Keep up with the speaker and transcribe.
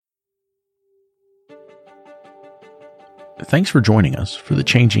Thanks for joining us for the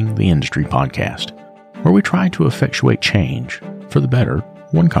Changing the Industry podcast, where we try to effectuate change for the better,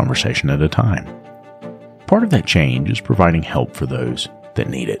 one conversation at a time. Part of that change is providing help for those that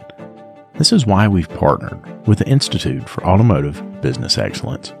need it. This is why we've partnered with the Institute for Automotive Business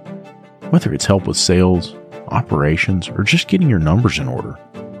Excellence. Whether it's help with sales, operations, or just getting your numbers in order,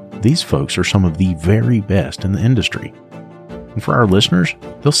 these folks are some of the very best in the industry. And for our listeners,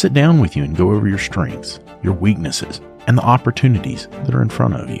 they'll sit down with you and go over your strengths, your weaknesses, and the opportunities that are in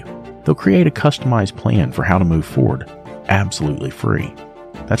front of you. They'll create a customized plan for how to move forward, absolutely free.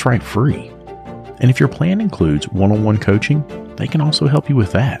 That's right, free. And if your plan includes one-on-one coaching, they can also help you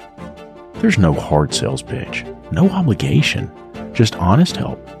with that. There's no hard sales pitch, no obligation, just honest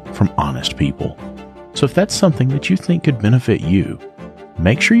help from honest people. So if that's something that you think could benefit you,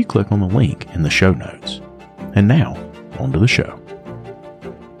 make sure you click on the link in the show notes. And now, on to the show.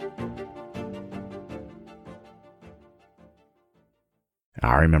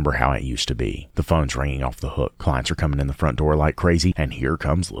 I remember how it used to be. The phone's ringing off the hook. Clients are coming in the front door like crazy, and here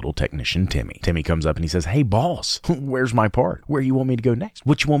comes little technician Timmy. Timmy comes up and he says, "Hey, boss, where's my part? Where you want me to go next?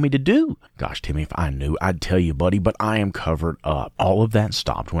 What you want me to do?" Gosh, Timmy, if I knew, I'd tell you, buddy, but I am covered up. All of that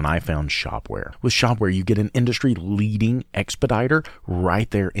stopped when I found Shopware. With Shopware, you get an industry-leading expediter right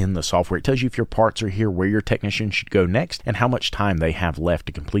there in the software. It tells you if your parts are here, where your technician should go next, and how much time they have left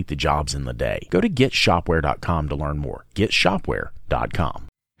to complete the jobs in the day. Go to getshopware.com to learn more. Getshopware.com.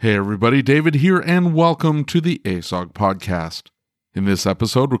 Hey everybody, David here, and welcome to the ASOG podcast. In this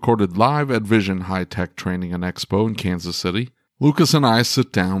episode, recorded live at Vision High Tech Training and Expo in Kansas City, Lucas and I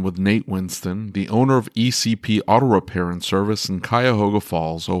sit down with Nate Winston, the owner of ECP Auto Repair and Service in Cuyahoga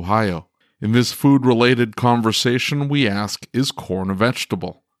Falls, Ohio. In this food-related conversation, we ask, is corn a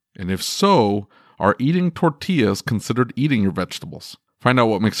vegetable? And if so, are eating tortillas considered eating your vegetables? Find out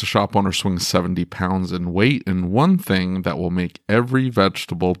what makes a shop owner swing 70 pounds in weight and one thing that will make every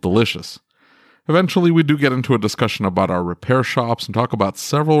vegetable delicious. Eventually, we do get into a discussion about our repair shops and talk about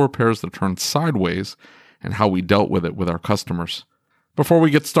several repairs that turned sideways and how we dealt with it with our customers. Before we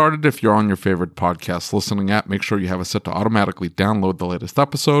get started, if you're on your favorite podcast listening app, make sure you have it set to automatically download the latest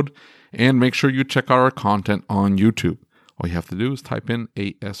episode, and make sure you check out our content on YouTube. All you have to do is type in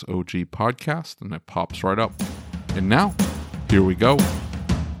ASOG podcast and it pops right up. And now, here we go.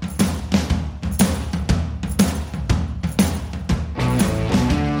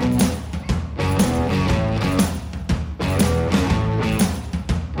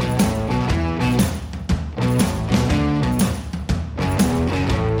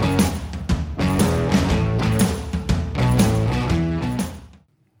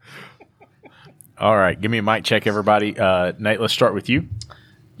 All right, give me a mic check, everybody. Nate, let's start with you.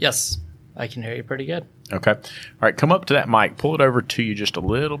 Yes, I can hear you pretty good. Okay. All right, come up to that mic. Pull it over to you just a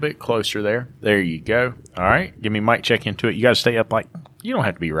little bit closer there. There you go. All right, give me a mic check into it. You got to stay up you don't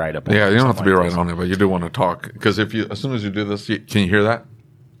have to be right up on it. Yeah, you don't have to be right on it, but you do want to talk. Because as soon as you do this, can you hear that?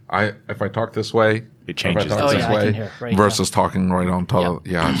 If I talk this way, it changes. If I talk this way, I can hear right versus talking right on top.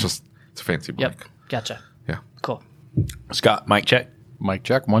 Yep. Yeah, it's a fancy mic. Yep, gotcha. Yeah. Cool. Scott, mic check. Mic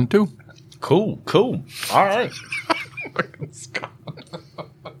check, 1, 2. Cool. All right.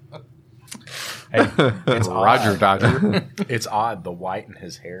 Hey, it's Roger Dodger. It's odd. The white in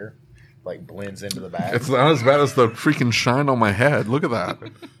his hair blends into the back. It's not as bad as the freaking shine on my head. Look at that.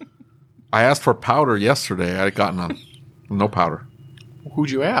 I asked for powder yesterday. I got none. No powder. Who'd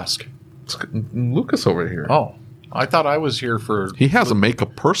you ask? It's Lucas over here. Oh, I thought I was here for... He has a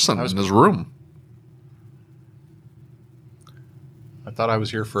makeup person in his room. I thought I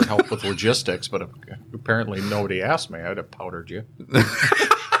was here for help with logistics, but apparently nobody asked me. I'd have powdered you.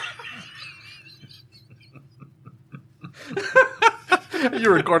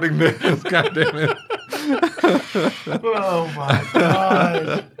 You're recording this. God damn it. Oh, my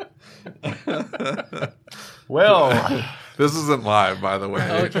God. Well... This isn't live, by the way.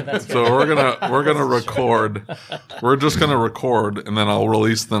 Okay, that's good. So we're gonna record. We're just gonna record, and then I'll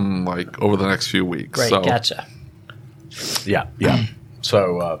release them over the next few weeks. Great, so. gotcha. Yeah.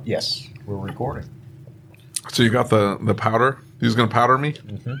 So yes, we're recording. So you got the powder? He's gonna powder me?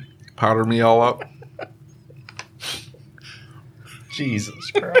 Mm-hmm. Powder me all up? Jesus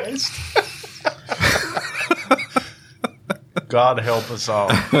Christ. God help us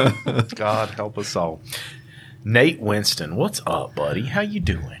all. God help us all. Nate Winston, what's up, buddy? How you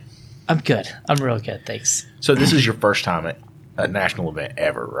doing? I'm good. I'm real good, thanks. So this is your first time at a national event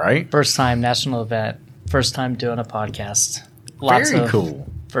ever, right? First time national event. First time doing a podcast. Very cool.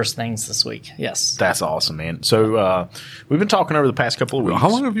 First things this week, yes. That's awesome, man. So we've been talking over the past couple of weeks. How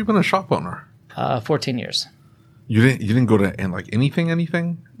long have you been a shop owner? 14 years. You didn't go to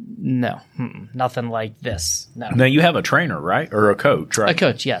anything? No, nothing like this. No. Now, you have a trainer, right? Or a coach, right? A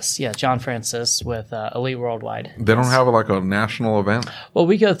coach, yes. Yeah, John Francis with Elite Worldwide. They don't have like a national event? Well,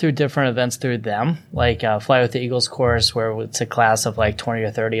 we go through different events through them, like Fly with the Eagles course, where it's a class of like 20 or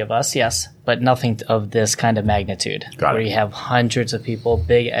 30 of us, yes, but nothing of this kind of magnitude. Got it. Where you have hundreds of people,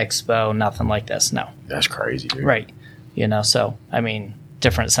 big expo, nothing like this, no. That's crazy, dude. Right. So, I mean,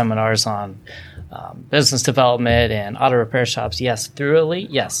 different seminars on business development and auto repair shops, yes. Through Elite,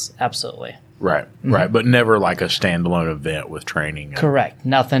 yes, absolutely. Right, right. But never like a standalone event with training. Correct.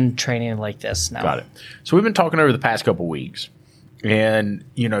 Nothing training like this, no. Got it. So we've been talking over the past couple weeks, and,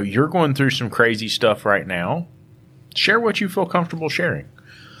 you're going through some crazy stuff right now. Share what you feel comfortable sharing.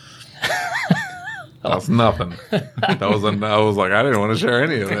 That's nothing. I was like, I didn't want to share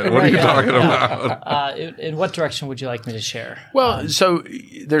any of it. What are you talking about? In what direction would you like me to share? Well, so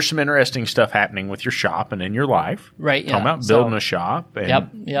there's some interesting stuff happening with your shop and in your life. Right, yeah. Talking about building a shop.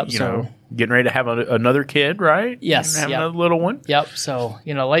 And, Yep. Getting ready to have another kid, right? Yes. Having another little one. Yep. So,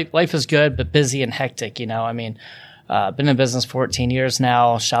 life is good, but busy and hectic, been in business 14 years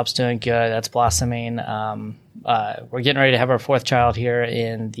now. Shop's doing good. That's blossoming. We're getting ready to have our fourth child here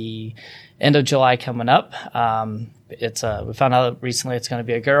in the end of July coming up. We found out recently it's going to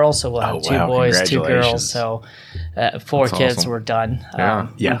be a girl, so we'll have 2 boys, 2 girls. So 4 That's kids, awesome. we're done. Yeah.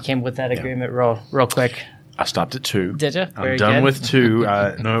 We came with that agreement real quick. I stopped at 2. Did you? I'm done with 2.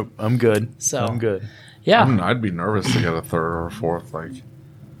 No, I'm good. So I'm good. Yeah. I'd be nervous to get a third or a fourth.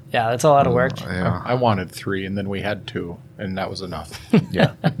 Yeah, that's a lot of work. Yeah. I wanted 3, and then we had 2, and that was enough.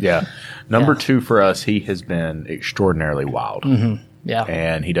 Yeah. Number 2 for us, he has been extraordinarily wild. Mm-hmm. Yeah.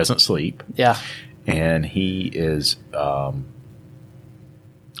 And he doesn't sleep. Yeah. And he is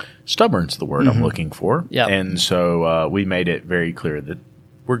stubborn's the word I'm looking for. Yeah. And so we made it very clear that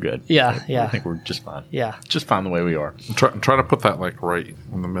we're good. Yeah. I think we're just fine. Yeah. Just fine the way we are. Try to put that right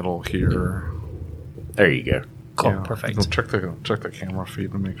in the middle here. There you go. Cool. Yeah. Perfect. Check the camera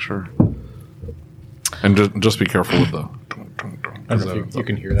feed to make sure. And just be careful with the. I don't know if you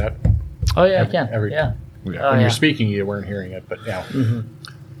can hear that. Oh, yeah, I can. Yeah. When you're speaking, you weren't hearing it, but yeah.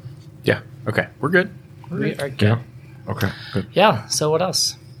 Yeah. Okay. We're good. We are good. Yeah. Okay. Good. Yeah. So what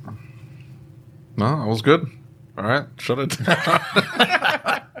else? No, that was good. All right. Shut it down.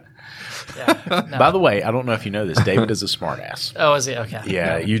 Yeah. By the way, I don't know if you know this. David is a smartass. Oh, is he? Okay.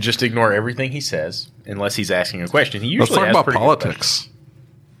 Yeah. You just ignore everything he says unless he's asking a question. He Let's usually talk asks about pretty good politics.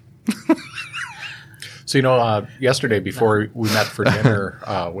 So, yesterday before we met for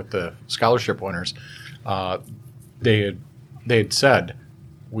dinner with the scholarship winners, they had said,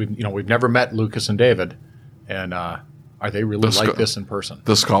 we've never met Lucas and David, and are they really like this in person?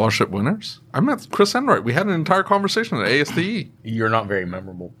 The scholarship winners? I met Chris Enright. We had an entire conversation at ASDE. You're not very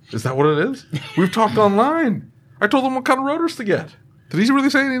memorable. Is that what it is? We've talked online. I told him what kind of rotors to get. Did he really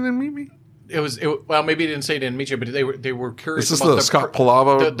say he didn't meet me? Well, maybe he didn't say he didn't meet you, but they were curious. This is about the Scott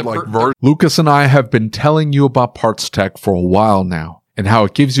Palava the version. Lucas and I have been telling you about Parts Tech for a while now, and how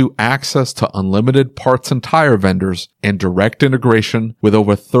it gives you access to unlimited parts and tire vendors and direct integration with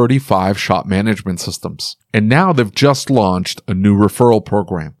over 35 shop management systems. And now they've just launched a new referral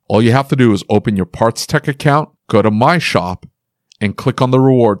program. All you have to do is open your Parts Tech account, go to My Shop, and click on the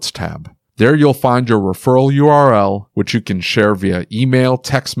Rewards tab. There you'll find your referral URL, which you can share via email,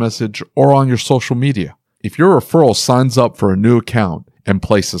 text message, or on your social media. If your referral signs up for a new account and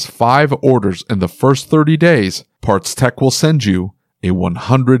places 5 orders in the first 30 days, Parts Tech will send you a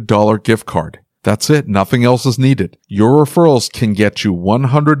 $100 gift card. That's it. Nothing else is needed. Your referrals can get you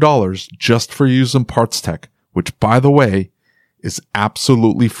 $100 just for using Parts Tech, which, by the way, is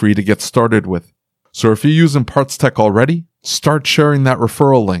absolutely free to get started with. So if you're using Parts Tech already, start sharing that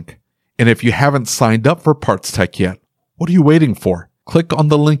referral link. And if you haven't signed up for Parts Tech yet, what are you waiting for? Click on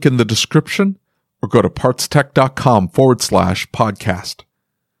the link in the description or go to partstech.com/podcast.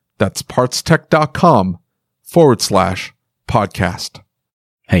 That's partstech.com/podcast.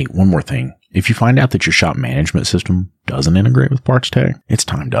 Hey, one more thing. If you find out that your shop management system doesn't integrate with Parts Tech, it's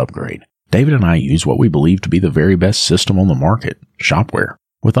time to upgrade. David and I use what we believe to be the very best system on the market, Shopware.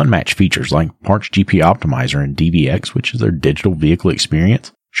 With unmatched features like Parts GP Optimizer and DVX, which is their digital vehicle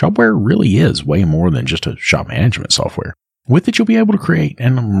experience, Shopware really is way more than just a shop management software. With it, you'll be able to create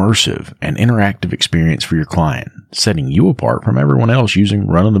an immersive and interactive experience for your client, setting you apart from everyone else using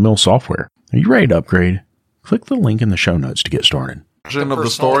run-of-the-mill software. Are you ready to upgrade? Click the link in the show notes to get started. The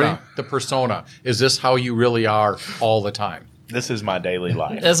story. The persona. Is this how you really are all the time? This is my daily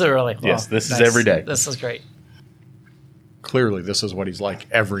life. Is it really? Yes, this is every day. This is great. Clearly, this is what he's like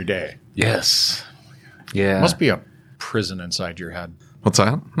every day. Yes. Yeah. Must be a prison inside your head. What's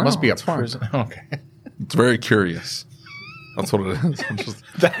that? No, Must be a it's fine. prison. Okay. It's very curious. That's what it is. I'm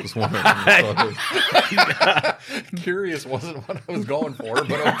just wondering. Curious wasn't what I was going for,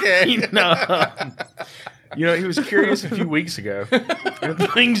 but okay. You know, he was curious a few weeks ago. And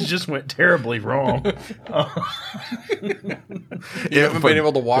things just went terribly wrong. You haven't been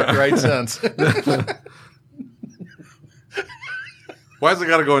able to walk right since. Why has it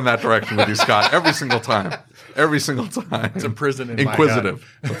got to go in that direction with you, Scott? Every single time. It's a prison in Inquisitive.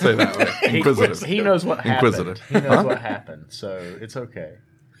 my Let's say that way. Inquisitive. He knows what happened. Inquisitive. He knows what happened, so it's okay.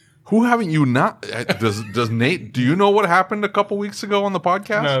 Who haven't you not? Does Nate? Do you know what happened a couple weeks ago on the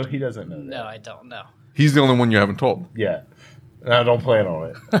podcast? No, he doesn't know that. No, I don't know. He's the only one you haven't told. Yeah. And I don't plan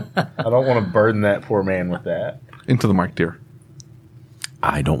on it. I don't want to burden that poor man with that. Into the mic, dear.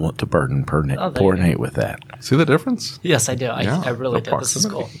 I don't want to burden poor you Nate with that. See the difference? Yes, I do. Yeah, I really do. This is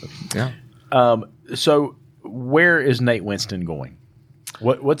cool. Yeah. So where is Nate Winston going?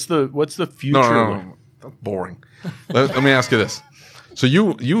 What's the future? No. That's boring. Let me ask you this. So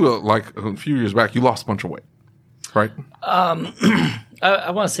you like a few years back, you lost a bunch of weight, right?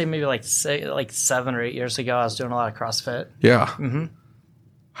 I want to say maybe like 7 or 8 years ago, I was doing a lot of CrossFit. Yeah. Mm-hmm.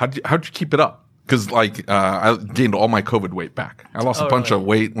 How'd you keep it up? Because I gained all my COVID weight back. I lost a bunch of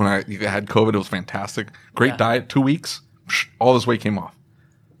weight when I had COVID. It was fantastic. Great diet. 2 weeks, all this weight came off.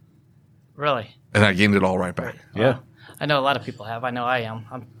 Really? And I gained it all right back. Yeah. I know a lot of people have. I know I am.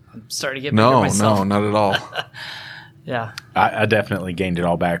 I'm starting to get bigger myself. No, not at all. Yeah. I definitely gained it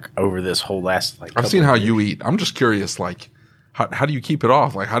all back over this whole last I've seen how you eat. I'm just curious, how do you keep it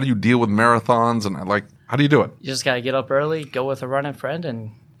off? Like, how do you deal with marathons and how do you do it? You just got to get up early, go with a running friend,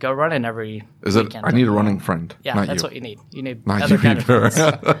 and go running every weekend. I need a running friend. Yeah, not that's you. what you need. You need Not other you kind of either.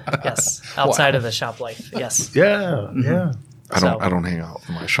 friends. Yes, outside of the shop life. Yes. Yeah, yeah. I don't hang out with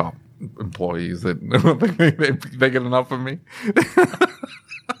my shop employees. That I don't think they get enough of me.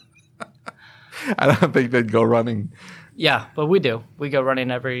 I don't think they'd go running. Yeah, but we do. We go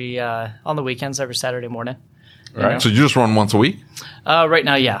running every on the weekends, every Saturday morning. Right. So you just run once a week? Right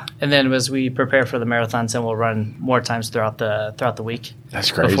now, yeah. And then as we prepare for the marathons, then we'll run more times throughout the week.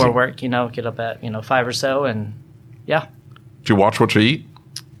 That's crazy. Before work, get up at 5 or so, and yeah. Do you watch what you eat?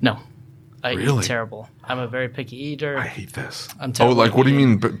 No, I Really? eat terrible. I'm a very picky eater. I hate this. I'm terrible. What do you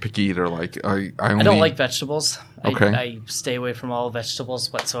mean picky eater? Like I don't like vegetables. Okay. I stay away from all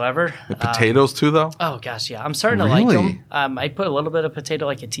vegetables whatsoever. the potatoes too, though. Oh gosh, yeah. I'm starting to Really? like them. I put a little bit of potato,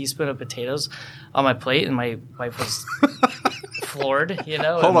 like a teaspoon of potatoes, on my plate, and my wife was floored.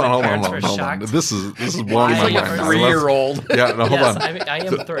 Hold on. This is blowing my He's like mind. a 3-year-old. Yeah, no, hold Yes, on. I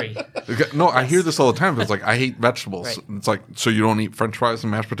am 3. Okay, no, I hear this all the time. It's like, I hate vegetables. Right. It's like, so you don't eat French fries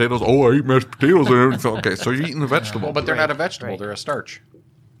and mashed potatoes? Oh, I eat mashed potatoes and everything. Okay, so you're eating the vegetable. Well, but they're not a vegetable. Right. They're a starch.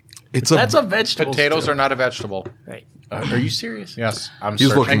 That's a vegetable. Potatoes are not a vegetable. Right. Are you serious? Yes. He's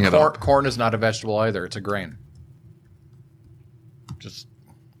searching. looking And it up. corn is not a vegetable either. It's a grain. Just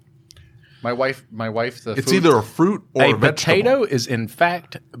my wife. It's either a fruit or a vegetable. potato is in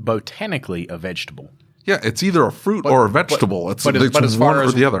fact botanically a vegetable. Yeah, it's either a fruit or a vegetable. It's but as one far or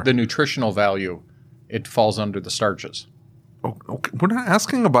as the other. the nutritional value, it falls under the starches. Oh, okay. We're not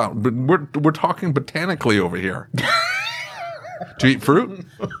asking about, but we're talking botanically over here. Do you eat fruit?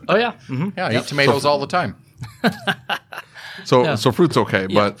 Oh yeah. Mm-hmm. Yeah, I eat tomatoes all the time. So fruit's okay,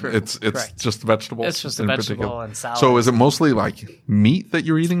 Yeah, but fruit. it's Correct. just vegetables. It's just a in vegetable particular. and salad. So is it mostly like meat that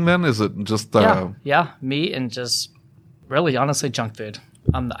you're eating then? Is it just Yeah, meat and just really, honestly, junk food.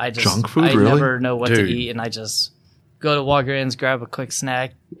 Junk food, I really? never know what to Dude. eat, and I just go to Walgreens, grab a quick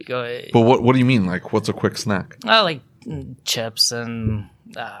snack. But what do you mean? Like, what's a quick snack? I like chips and.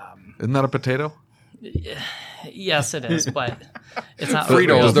 Isn't that a potato? Yes, it is, but it's not Fritos,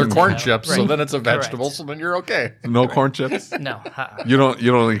 real they're corn potato. chips, so Right. then it's a vegetable, Correct. so then you're okay. No corn chips? No, You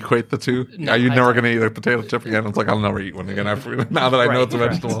don't equate the two? No, Are you I never don't. going to eat a potato chip again? It's like, I'll never eat one again after now that I know Right, it's a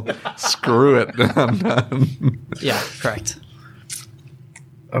correct. vegetable. Screw it. I'm done. yeah, correct.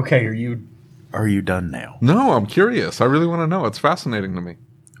 Okay, Are you done now? No, I'm curious. I really want to know. It's fascinating to me.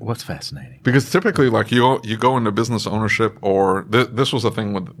 What's fascinating? Because typically, like you go into business ownership, or this was a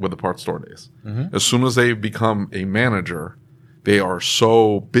thing with the parts store days. Mm-hmm. As soon as they become a manager, they are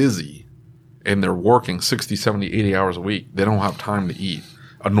so busy and they're working 60, 70, 80 hours a week. They don't have time to eat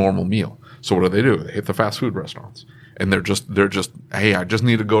a normal meal. So what do? They hit the fast food restaurants, and they're just, hey, I just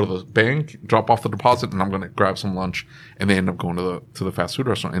need to go to the bank, drop off the deposit, and I'm going to grab some lunch. And they end up going to the fast food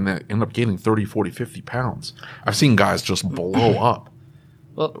restaurant, and they end up gaining 30, 40, 50 pounds. I've seen guys just blow up.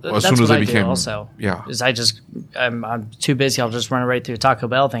 Well, As that's soon as what they I became- do also. yeah. Is I'm too busy. I'll just run right through Taco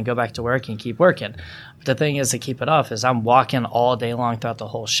Bell, then go back to work and keep working. But the thing is to keep it off is I'm walking all day long throughout the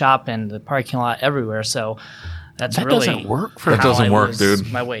whole shop and the parking lot everywhere. So That's That really doesn't work for That how doesn't I work, lose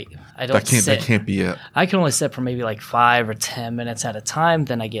dude. my weight. I don't That sit. can't be it. I can only sit for maybe like 5 or 10 minutes at a time.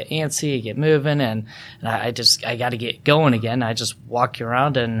 Then I get antsy, I get moving, and I got to get going again. I just walk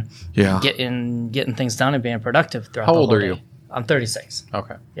around and Yeah. getting things done and being productive throughout How the old whole are day. you? I'm 36.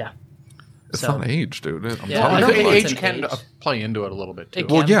 Okay. Yeah. It's So- not age, dude. I'm Yeah, telling I you. don't think Like, it's Age an can age. play into it a little bit too. It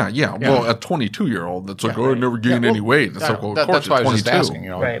well, can. yeah. Well, a 22-year-old, it's like, oh, I never gained any weight. It's like, well, of course, that's why I you're was just 22. asking. You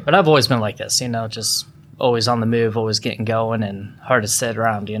know, Right. But I've always been like this, just always on the move, always getting going, and hard to sit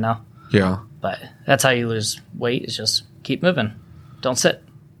around, Yeah. But that's how you lose weight, is just keep moving. Don't sit.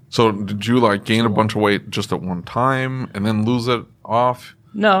 So did you like gain a bunch of weight just at one time and then lose it off?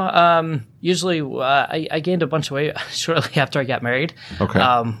 No, usually I gained a bunch of weight shortly after I got married. Okay.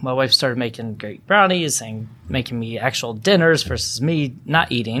 My wife started making great brownies and making me actual dinners versus me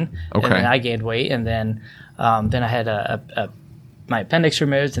not eating. Okay. And then I gained weight, and then I had my appendix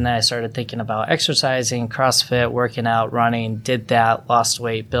removed, and then I started thinking about exercising, CrossFit, working out, running. Did that, lost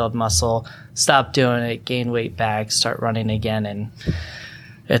weight, build muscle, stopped doing it, gained weight back, start running again, and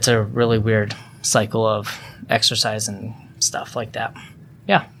it's a really weird cycle of exercise and stuff like that.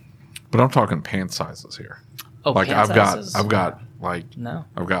 Yeah. But I'm talking pant sizes here. Oh, Like pant sizes? I've got like No.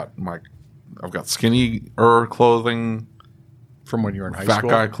 I've got skinnier clothing, from when you were in high fat school.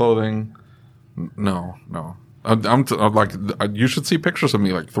 guy clothing. No. I'm like, you should see pictures of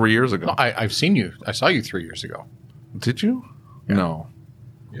me like 3 years ago. No, I've seen you. I saw you 3 years ago. Did you? No.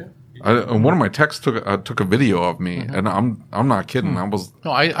 Yeah. One of my texts took a video of me, and I'm not kidding. I was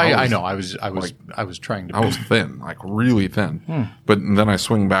No, I know. I was trying to. I was thin, like really thin. But then I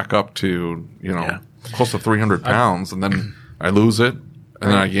swing back up to close to 300 pounds, and then I lose it,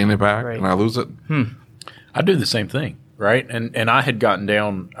 and then I gain it back, Right. and I lose it. I do the same thing, right? And I had gotten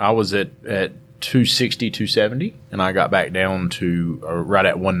down. I was at 260, 270, and I got back down to right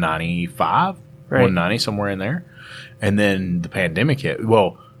at 195, Right. 190, somewhere in there. And then the pandemic hit.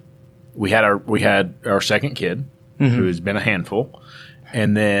 Well, we had our second kid, who has been a handful,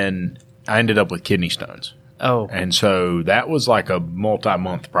 and then I ended up with kidney stones. Oh, And so that was like a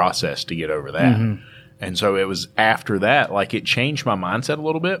multi-month process to get over that. And so it was after that, like it changed my mindset a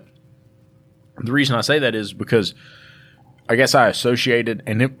little bit. The reason I say that is because I guess I associated,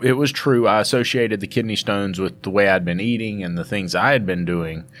 and it was true, I associated the kidney stones with the way I'd been eating and the things I had been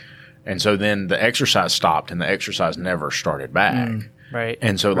doing. And so then the exercise stopped and the exercise never started back. right.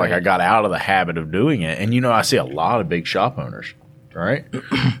 And so like I got out of the habit of doing it. And I see a lot of big shop owners, right?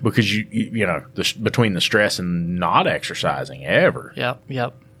 Because between the stress and not exercising ever. Yep.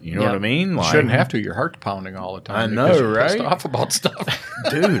 You know what I mean? You shouldn't have to. Your heart's pounding all the time. I know, because you're pissed right? off about stuff.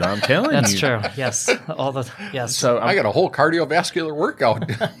 Dude, I'm telling That's you. true. Yes. Yes. So I got a whole cardiovascular workout.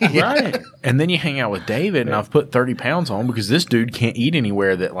 right. And then you hang out with David, and I've put 30 pounds on because this dude can't eat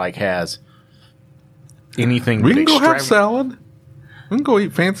anywhere that like has anything. We but can go have extravagant- salad. We can go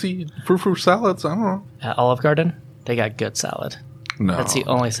eat fancy frou salads. I don't know. At Olive Garden, they got good salad. No, That's the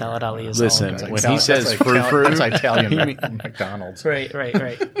only salad I'll use. Listen, Olive Garden. when he says frou-frou, that's Italian he mean- McDonald's. Right.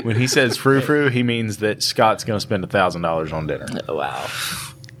 when he says frou-frou, he means that Scott's going to spend $1,000 on dinner. Oh, wow.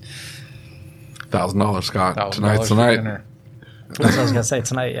 $1,000, Scott. $1,000 Tonight's for the night. dinner. That's what I was gonna say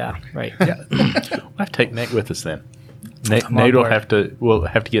tonight. Yeah. Right. Yeah, we'll have to take Nate with us then. Nate on will board. we'll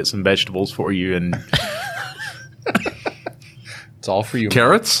have to get some vegetables for you and It's all for you.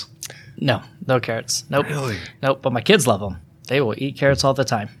 Carrots? No carrots. Nope. Really? Nope. But my kids love them. They will eat carrots all the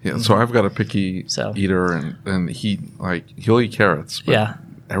time. Yeah. So I've got a picky So- eater, and he'll eat carrots. But Yeah.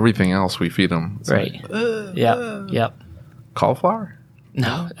 everything else we feed him. It's Right. like, Yep. cauliflower?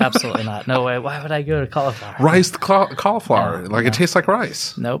 No, absolutely not. No way. Why would I go to cauliflower? Rice cauliflower. It tastes like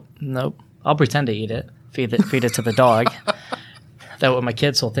rice. Nope. I'll pretend to eat it. Feed it to the dog. That way my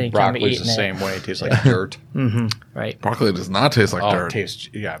kids will think I'm Broccoli's eating the it. same way. It tastes like dirt. Right. Broccoli does not taste like Oh, dirt. it tastes.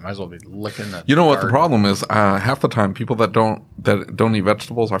 Yeah, might as well be licking the. You know what the garden. problem is? Half the time, people that don't eat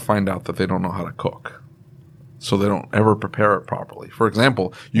vegetables, I find out that they don't know how to cook, so they don't ever prepare it properly. For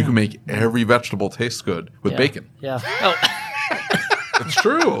example, you can make every vegetable taste good with Yeah. bacon. Yeah. Oh. It's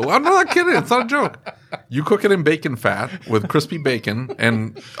true. I'm not kidding. It's not a joke. You cook it in bacon fat with crispy bacon,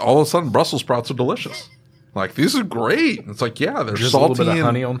 and all of a sudden, Brussels sprouts are delicious. Like, these are great. It's like, yeah, they're just a salty little bit of and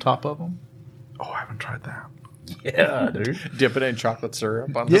honey on top of them. Oh, I haven't tried that. Yeah, dude. Dip it in chocolate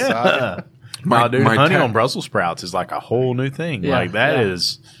syrup on the side. My dude, honey ta- on Brussels sprouts is like a whole new thing. Yeah, like that yeah.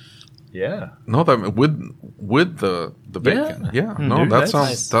 is, yeah. No, that with the bacon. Yeah, no, Dude, that that's sounds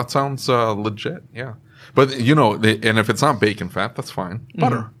nice. that sounds legit. Yeah, but and if it's not bacon fat, that's fine.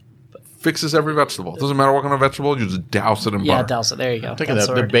 Butter fixes every vegetable. It doesn't matter what kind of vegetable, you just douse it in Yeah, butter. douse it. There you go. Think of That's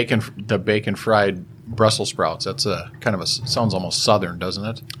the word. bacon fried Brussels sprouts. That's a kind of sounds almost southern, doesn't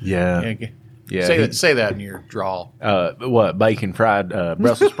it? Yeah. Yeah. Say that in your drawl. What, bacon fried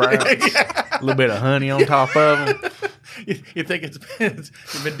Brussels sprouts? A little bit of honey on top of them. You think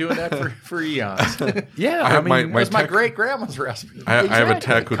you've been doing that for eons? Yeah, I mean, It was my great grandma's recipe. I have a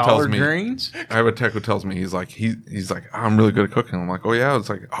tech who tells me greens. I have a tech who tells me he's like I'm really good at cooking. I'm like, oh yeah. It's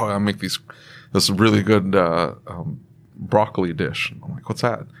like, oh, I make this really good broccoli dish. I'm like, what's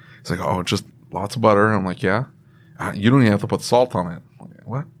that? It's like, oh, just lots of butter. I'm like, yeah. You don't even have to put salt on it. I'm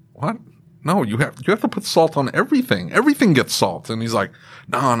like, what? No, you have to put salt on everything. Everything gets salt. And he's like,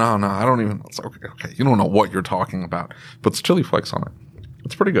 no, I don't even. It's like, okay, you don't know what you're talking about. Puts chili flakes on it.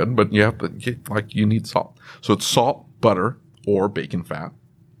 It's pretty good, but you have to you need salt. So it's salt, butter, or bacon fat.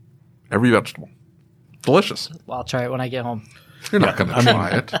 Every vegetable. Delicious. Well, I'll try it when I get home. You're not going to try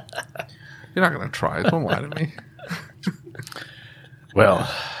it. You're not going to try it. Don't lie to me. Well,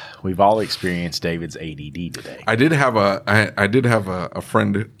 we've all experienced David's ADD today. I did have a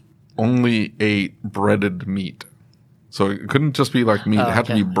friend who only ate breaded meat. So it couldn't just be like meat. It had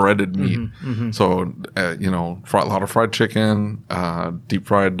to be breaded meat. So, a lot of fried chicken, deep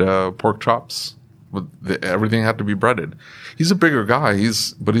fried pork chops. Everything had to be breaded. He's a bigger guy,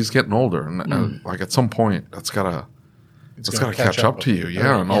 but he's getting older. And at some point, that's got to catch up to you.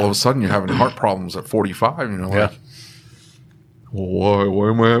 Yeah. And all of a sudden, you're having heart problems at 45. Like, why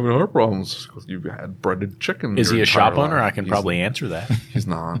am I having heart problems? Because you've had breaded chicken. Is he a shop owner? Life. I can probably answer that. He's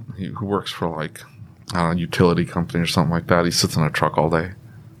not. He works for a utility company or something like that. He sits in a truck all day.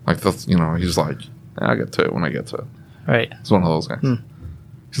 Like that's, he's like, I'll get to it when I get to it. Right. He's one of those guys.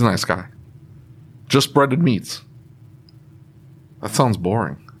 He's a nice guy. Just breaded meats. That sounds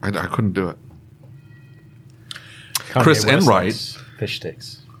boring. I couldn't do it. Kanye Chris West Enright. likes fish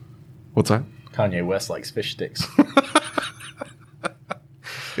sticks. What's that? Kanye West likes fish sticks.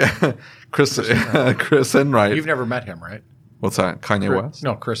 Chris Enright. You've never met him, right? What's that? Kanye West?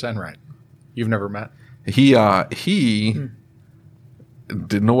 No, Chris Enright. You've never met? He didn't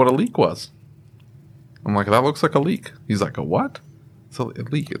know what a leek was. I'm like, that looks like a leek. He's like, a what? It's a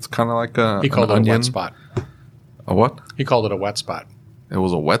leek. It's kind of like He called it onion. a wet spot. A what? He called it a wet spot. It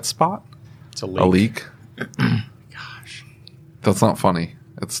was a wet spot? It's a leek. A leek? Gosh. That's not funny.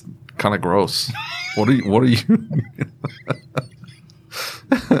 It's kind of gross. What are you?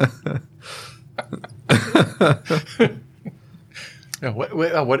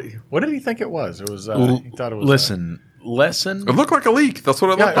 What did he think it was? It was. He thought it was. Lesson. It looked like a leek. That's what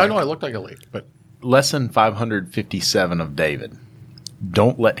it looked like. I know it looked like a leek, but Lesson 557 of David.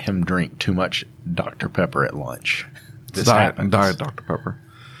 Don't let him drink too much Dr. Pepper at lunch. This happens. Diet Dr. Pepper.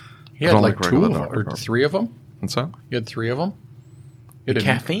 he had like like two regular of them Dr. or Pepper. three of them. What's that? You had three of them.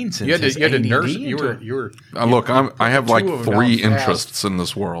 Caffeine since You had to ADD nurse. into- You were. Look, I have like two of them three down fast. interests in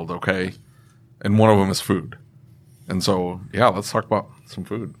this world, okay? And one of them is food. And so, yeah, let's talk about some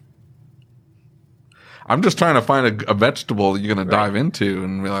food. I'm just trying to find a vegetable you're going to dive into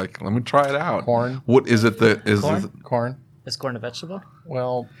and be like, let me try it out. Corn. What is it that is Corn. Is corn a vegetable?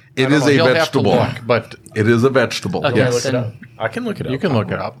 Well, It I don't is know. a You'll vegetable. Have to look, but It is a vegetable. Okay, Yes. Look it then- up. I can look it up. You can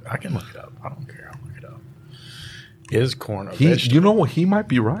look it up. I can look it up. I don't care. I'll look it up. Is corn a He vegetable? he might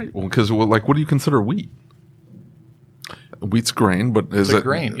be right. Well, because what do you consider wheat? Wheat's grain, but is It's a it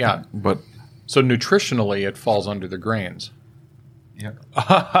grain, yeah. But so nutritionally, it falls under the grains. yeah.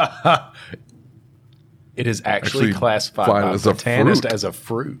 It is actually Actually classified classified by as a botanists fruit. as a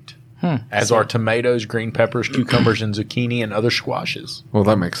fruit. As are tomatoes, green peppers, cucumbers, and zucchini, and other squashes. Well,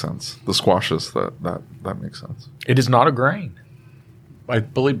 that makes sense. The squashes that makes sense. It is not a grain. I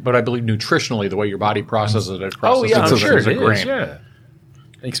believe nutritionally, the way your body processes it, it Oh processes yeah, I'm it sure as it a grain. is. Yeah,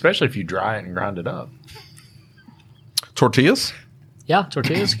 especially if you dry it and grind it up. Tortillas? Yeah,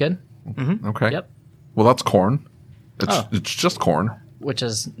 tortillas good. Okay. Yep. Well, that's corn. Oh. It's just corn. Which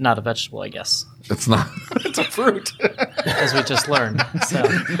is not a vegetable, I guess, It's not. It's a fruit. as we just learned. So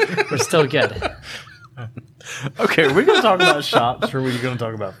we're still good. Okay, we're going to talk about shops, or are we going to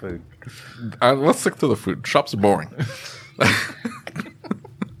talk about food? Let's stick to the food. Shops are boring.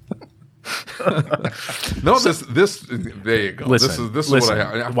 No, this. There you go. Listen, this listen. is what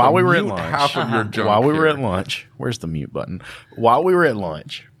I have While to we were at mute lunch, half of your junk. While we were here. at lunch, where's the mute button? While we were at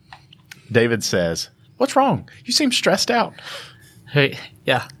lunch, David says, "What's wrong? You seem stressed out." Hey,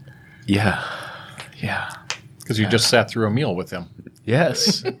 yeah. Yeah. Because you just sat through a meal with him.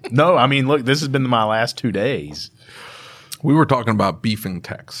 Yes. No, I mean, look, this has been my last 2 days. We were talking about beefing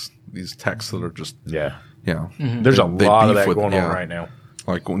techs. These techs that are just Yeah. They There's a lot of beef that with- going yeah. on right now.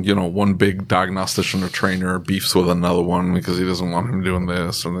 like one big diagnostician or trainer beefs with another one because he doesn't want him doing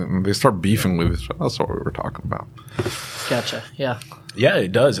this, and then they start beefing with each other. That's what we were talking about. Gotcha. Yeah. Yeah,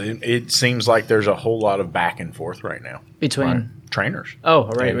 it does. It seems like there's a whole lot of back and forth right now. Between trainers. Oh,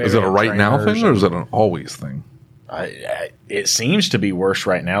 right. Is it a right now trainers thing or is it an always thing? It seems to be worse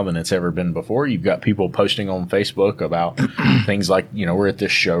right now than it's ever been before. You've got people posting on Facebook about things like, we're at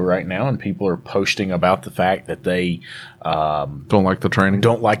this show right now and people are posting about the fact that they Don't like the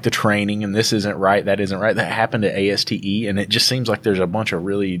training. And this isn't right, that isn't right. That happened at ASTE, and it just seems like there's a bunch of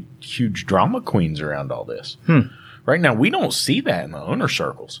really huge drama queens around all this. Right now, we don't see that in the owner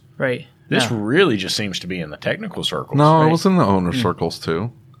circles. Right. This really just seems to be in the technical circles. No, it was in the owner circles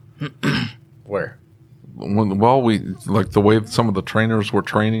too. Where? We like the way some of the trainers were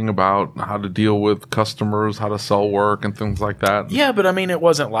training about how to deal with customers, how to sell work, and things like that. Yeah, but I mean, it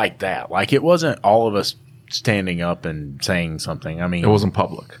wasn't like that. Like, it wasn't all of us standing up and saying something. I mean, It wasn't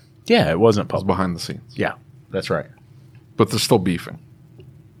public. Yeah, it wasn't It was public. behind the scenes. Yeah, that's right. But they're still beefing.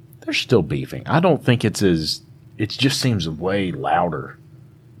 They're still beefing. I don't think it's as. It just seems way louder.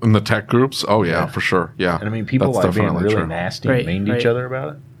 In the tech groups? Oh, yeah, for sure. Yeah. And I mean, people That's like being definitely really true. nasty Right, and mean to each right. other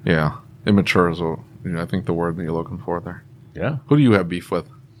about it. Yeah. Immature is, I think, the word that you're looking for there. Yeah. Who do you have beef with?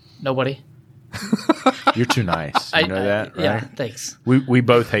 Nobody. You're too nice. You know that, right? Yeah, thanks. We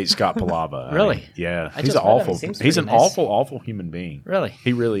both hate Scott Palava. I Really? mean, yeah. I He's just an met him. awful. Seems He's pretty an nice. awful human being. Really?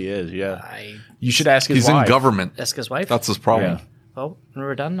 He really is. Yeah. I You should ask his He's wife. in government. ask his wife. That's his problem. Yeah. Oh, when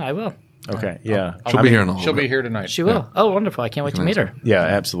we're done, I will. Okay. Yeah. She'll be here in a little She'll bit. be here tonight. She will. Oh, wonderful. I can't wait to meet her. Yeah.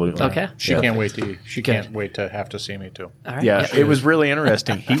 Absolutely. Okay. She can't wait to. She can't wait to have to see me too. All right. Yeah, it was really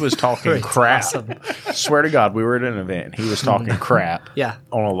interesting. He was talking Great. crap. Awesome. Swear to God, we were at an event. And he was talking crap. Yeah.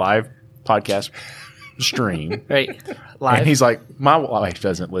 On a live podcast stream. Right. Live. And he's like, my wife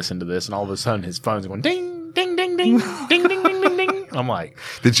doesn't listen to this. And all of a sudden, his phone's going ding, ding, ding, ding, ding, ding, ding, ding, ding. I'm like,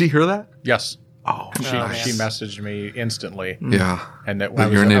 Did she hear that? Yes. Oh, She messaged me instantly. yeah. And that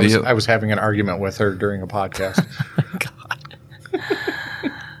You're an idiot. I was having an argument with her during a podcast.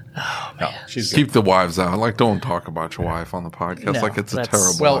 No, she's Keep the wives out. Like, don't talk about your wife on the podcast. No, like, it's a that's-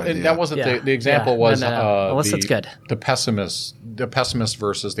 terrible well, idea. and that wasn't Yeah. the example Yeah. was No. Melissa's good. the pessimist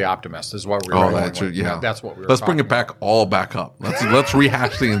versus the optimist is what we were Oh, going that's with. yeah. That's what we were. Let's bring it talking back up. Let's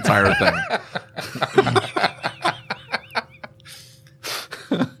rehash the entire thing.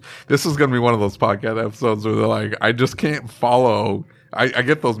 This is going to be one of those podcast episodes where they're like, I just can't follow. I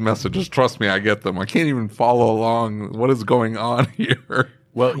get those messages. Trust me, I get them. I can't even follow along. What is going on here?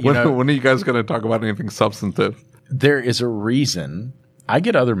 well, When are you guys going to talk about anything substantive? there is a reason. I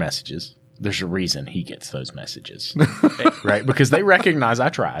get other messages. There's a reason he gets those messages. Right? Because they recognize I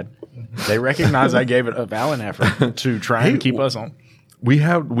tried. They recognize I gave it a valiant effort to try and keep us on. We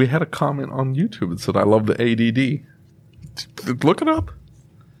had a comment on YouTube that said, I love the ADD. Look it up.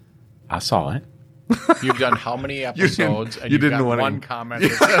 I saw it. about. You've done how many episodes? you and you've didn't got want one to- comment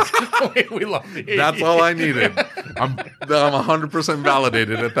that says we love the That's all I needed. I'm 100%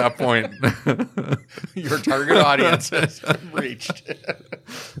 validated at that point. Your target audience has reached.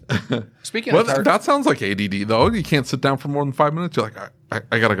 Speaking Well, of target, that sounds like ADD, though. You can't sit down for more than 5 minutes. You're like,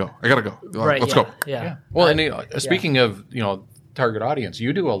 I gotta go. You're like, right. let's yeah. go. Yeah. well, and speaking of target audience,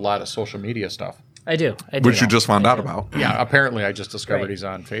 you do a lot of social media stuff. I do. Which you just found out about. Yeah, apparently I just discovered Right. he's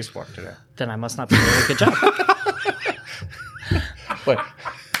on Facebook today. Then I must not be doing a good job. But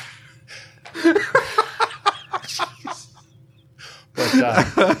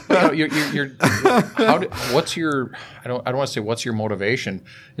you're what's your I don't want to say what's your motivation?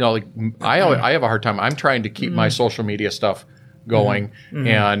 Like I have a hard time. I'm trying to keep my social media stuff going,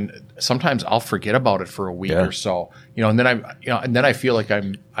 and sometimes I'll forget about it for a week or so. And then I feel like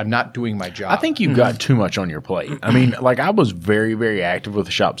I'm not doing my job. I think you've got too much on your plate. I mean, like I was very, very active with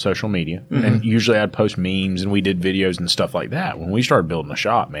the shop social media, and usually I'd post memes and we did videos and stuff like that. When we started building the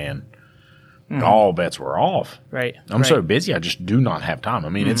shop, man, all bets were off. Right. I'm so busy, I just do not have time. I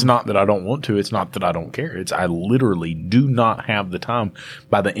mean, it's not that I don't want to. It's not that I don't care. It's I literally do not have the time.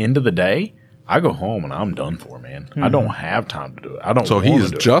 By the end of the day, I go home and I'm done for, man. I don't have time to do it. I don't. So he wanna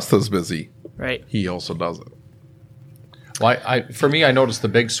is do it. just as busy. Right. He also does it. Well, for me, I noticed the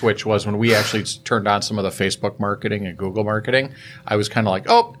big switch was when we actually turned on some of the Facebook marketing and Google marketing. I was kind of like,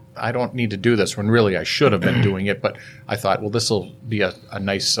 oh, I don't need to do this, when really I should have been doing it. But I thought, well, this will be a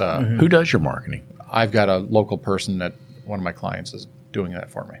nice. Who does your marketing? I've got a local person that one of my clients is doing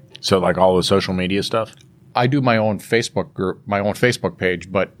that for me. So like all the social media stuff. I do my own Facebook group, my own Facebook page,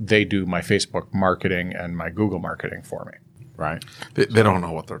 but they do my Facebook marketing and my Google marketing for me. Right. They don't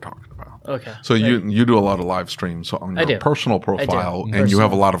know what they're talking about. Okay. So you do a lot of live streams on I your do. personal profile, and you Personal.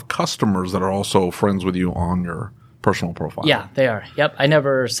 have a lot of customers that are also friends with you on your personal profile. Yeah, they are. Yep. I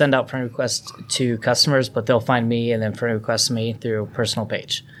never send out friend requests to customers, but they'll find me and then friend request me through personal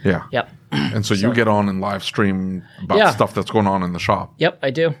page. Yeah. Yep. And so you get on and live stream about stuff that's going on in the shop. Yep, I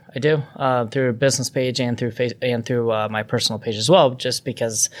do. Through a business page and through my personal page as well, just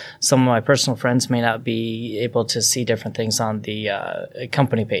because some of my personal friends may not be able to see different things on the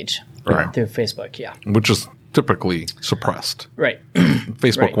company page through Facebook. Yeah. Which is typically suppressed. Right.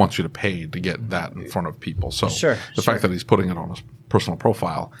 Facebook wants you to pay to get that in front of people. So the fact that he's putting it on his personal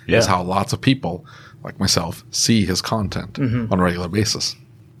profile is how lots of people, like myself, see his content on a regular basis.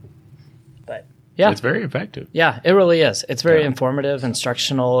 But yeah, it's very effective. Yeah, it really is. It's very informative,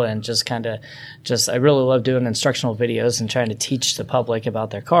 instructional, and I really love doing instructional videos and trying to teach the public about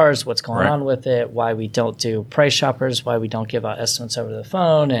their cars, what's going on with it, why we don't do price shoppers, why we don't give out estimates over the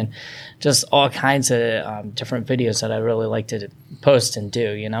phone, and just all kinds of different videos that I really like to post and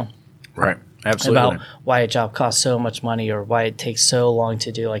do, Right. Absolutely. About why a job costs so much money or why it takes so long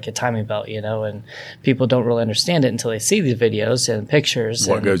to do like a timing belt, and people don't really understand it until they see these videos and pictures.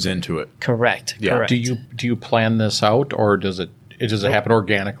 What goes into it. Correct. Yeah. Correct. Do you plan this out, or does it happen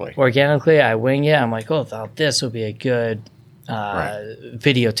organically? Organically, I wing it. I'm like, this would be a good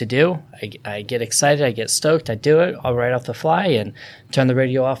video to do. I get excited. I get stoked. I do it. I'll right off the fly and turn the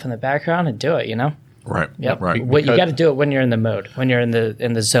radio off in the background and do it, Right. Yep. Right. You got to do it when you're in the mode, when you're in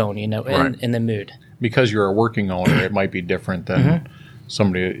the zone, in the mood. Because you're a working owner, it might be different than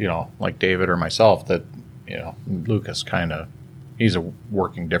somebody, like David or myself that, Lucas he's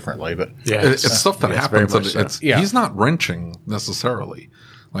working differently, but it's stuff that happens. He's not wrenching necessarily.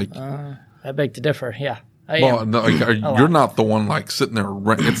 I beg to differ. Yeah. You're not the one sitting there.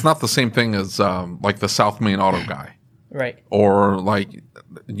 It's not the same thing as the South Main Auto guy. Right. Or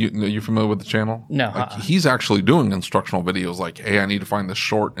you familiar with the channel? No. He's actually doing instructional videos hey, I need to find this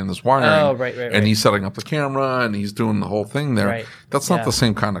short in this wiring. Oh, right. And he's setting up the camera and he's doing the whole thing there. Right. That's not the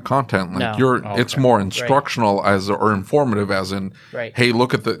same kind of content. It's more instructional or informative as in, hey,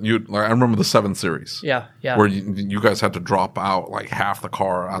 look at I remember the 7 Series. Yeah. Where you guys had to drop out half the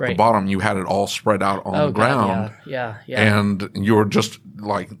car at the bottom. You had it all spread out on the ground. Yeah. And you were just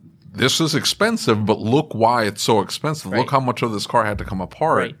this is expensive, but look why it's so expensive. Look how much of this car had to come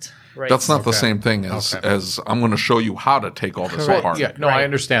apart. Right. That's not the same thing as I'm going to show you how to take all this apart. Yeah, no, I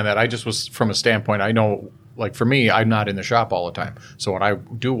understand that. I just was from a standpoint. I know, for me, I'm not in the shop all the time. So when I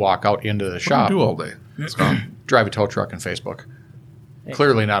do walk out into the shop, do you do all day? Drive a tow truck and Facebook.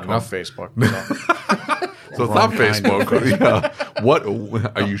 Clearly not enough Facebook. So it's not Facebook. Yeah. What?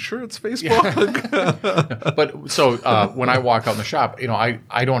 Are you sure it's Facebook? Yeah. But so when I walk out in the shop,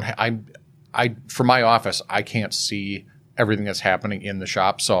 I for my office, I can't see everything that's happening in the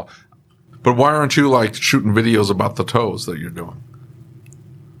shop. So, but why aren't you shooting videos about the tows that you're doing?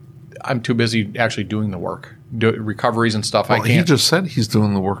 I'm too busy actually doing the work, recoveries and stuff. Well, I can't. He just said he's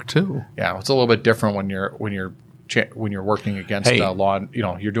doing the work too. Yeah, it's a little bit different when you're working against law,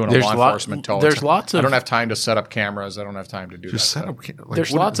 you're doing a law enforcement tow. There's lots of. I don't have time to set up cameras. I don't have time to do just that. Set up.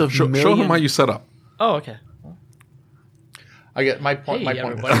 There's lots of. Show him how you set up. Oh, okay. I get my point. Hey,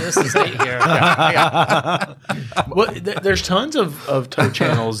 everybody, this is Nate here. Well, there's tons of tow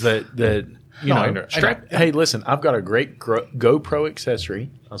channels that Hey, listen, I've got a great GoPro accessory.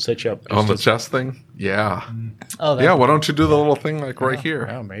 I'll set you up on the chest thing. Yeah. Oh, yeah. Why don't you do the little thing right here?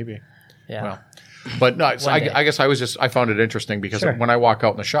 Yeah, maybe. Yeah. Well, but no, so I guess I found it interesting because when I walk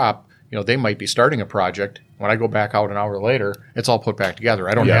out in the shop, they might be starting a project. When I go back out an hour later, it's all put back together.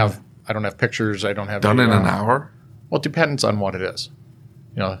 I don't have pictures. I don't have done in an hour. Well, it depends on what it is.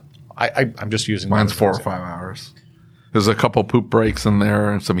 I'm just using mine's 4 or 5 hours. There's a couple poop breaks in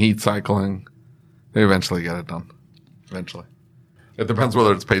there and some heat cycling. They eventually get it done. Eventually. It depends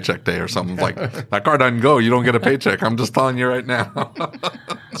whether it's paycheck day or something. That car doesn't go, you don't get a paycheck. I'm just telling you right now.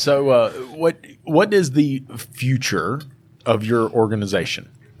 So what is the future of your organization?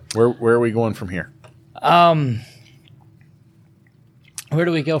 Where are we going from here? Where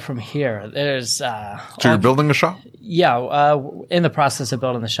do we go from here? There's so you're building a shop? Yeah, in the process of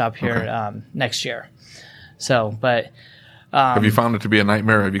building the shop here next year. So, but have you found it to be a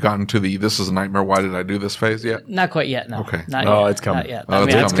nightmare? Have you gotten to the "this is a nightmare, why did I do this" phase yet? Not quite yet. No. Okay. Not yet. It's coming. Not yet.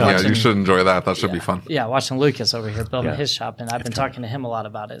 It's coming. Yeah, you should enjoy that. That should be fun. Yeah, watching Lucas over here building his shop, and I've been talking to him a lot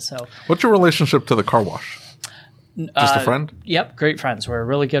about it. So, what's your relationship to the car wash? Just a friend? Yep, great friends. We're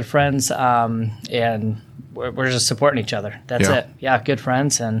really good friends, and we're just supporting each other. That's it. Yeah, good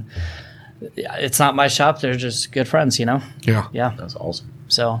friends, and it's not my shop. They're just good friends, Yeah. Yeah. That's awesome.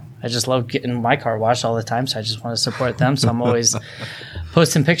 So I just love getting my car washed all the time. So I just want to support them. So I'm always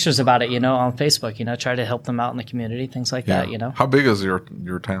posting pictures about it, on Facebook. Try to help them out in the community, things like that. How big is your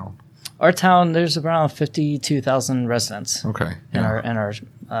town? Our town, there's around 52,000 residents Okay. in our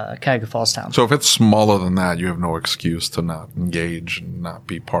Cuyahoga Falls town. So if it's smaller than that, you have no excuse to not engage and not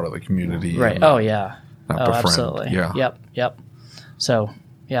be part of the community. Right. And Oh, yeah. not Oh, befriend. absolutely. Yeah. Yep. So,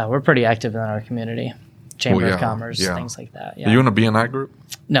 yeah, we're pretty active in our community. Chamber Well, of yeah, Commerce, yeah. things like that. Are Yeah. you in a BNI group?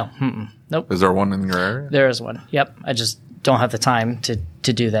 No. Nope. Is there one in your area? There is one. Yep. I just don't have the time to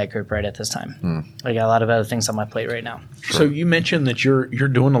do that group right at this time. I got a lot of other things on my plate right now. So you mentioned that you're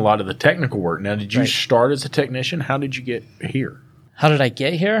doing a lot of the technical work. Now, did you Right. start as a technician? How did you get here? How did I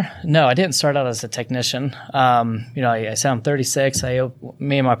get here? No, I didn't start out as a technician. I said I'm 36.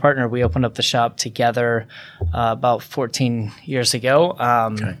 Me and my partner, we opened up the shop together about 14 years ago.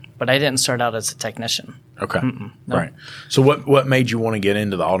 But I didn't start out as a technician. Okay. Right. So what made you want to get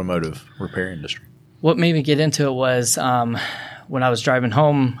into the automotive repair industry? What made me get into it was when I was driving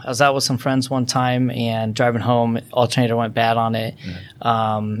home. I was out with some friends one time and driving home, alternator went bad on it,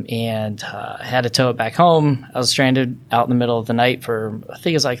 and had to tow it back home. I was stranded out in the middle of the night for, I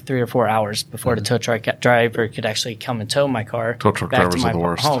think it was like 3 or 4 hours before the tow truck driver could actually come and tow my car. Tow truck back to drivers my are the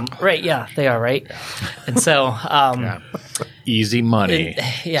worst. home. Right, yeah, they are, right? And so... Easy money.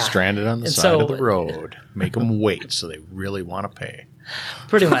 Yeah. Stranded on the And side so- of the road. Make them wait so they really want to pay.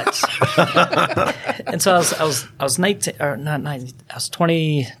 Pretty much. And so I was 19, or not 19, I was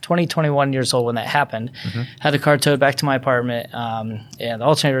 21 years old when that happened. Had the car towed back to my apartment, and the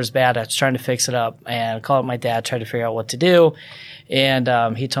alternator was bad. I was trying to fix it up and I called up my dad, tried to figure out what to do. And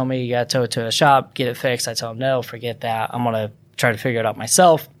he told me, you got to tow it to a shop, get it fixed. I told him, no, forget that. I'm going to try to figure it out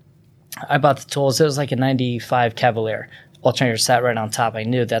myself. I bought the tools. It was like a 95 Cavalier. Alternator sat right on top. I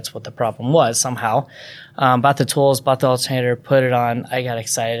knew that's what the problem was somehow. Bought the tools, bought the alternator, put it on. I got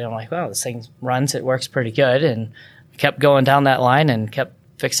excited. I'm like, wow, this thing runs. It works pretty good. And kept going down that line and kept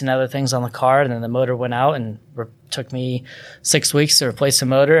fixing other things on the car. And then the motor went out and took me 6 weeks to replace the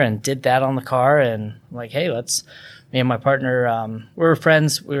motor and did that on the car. And I'm like, hey, me and my partner, we were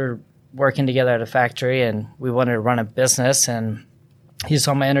friends. We were working together at a factory and we wanted to run a business. And he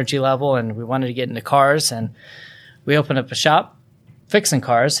saw my energy level and we wanted to get into cars. And we opened up a shop fixing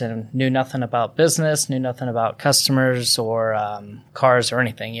cars and knew nothing about business, knew nothing about customers or cars or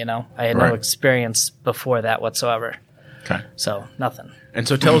anything, I had no experience before that whatsoever. Okay. So nothing. And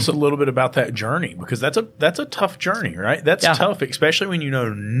so tell us a little bit about that journey, because that's a tough journey, right? That's tough, especially when you know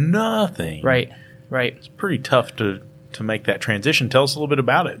nothing. Right. It's pretty tough to make that transition. Tell us a little bit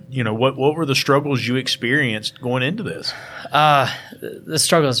about it. What were the struggles you experienced going into this? The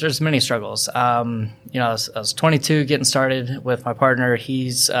struggles, there's many struggles. I was 22 getting started with my partner. He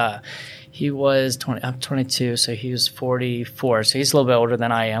was 20, I'm 22, so he was 44. So he's a little bit older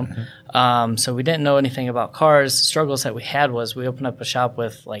than I am. So we didn't know anything about cars. The struggles that we had was we opened up a shop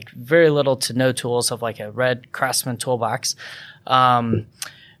with like very little to no tools, of like a red Craftsman toolbox.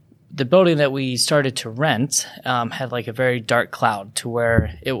 The building that we started to rent had like a very dark cloud to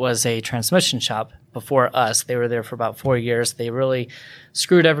where it was a transmission shop before us. They were there for about 4 years. They really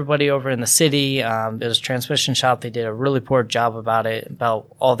screwed everybody over in the city. It was a transmission shop. They did a really poor job about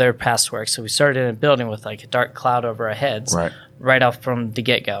all their past work. So we started in a building with like a dark cloud over our heads right off from the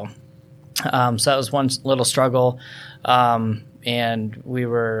get-go. So that was one little struggle. And we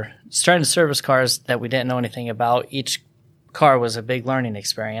were starting to service cars that we didn't know anything about. Each car was a big learning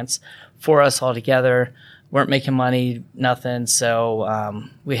experience for us all together. Weren't making money, nothing. So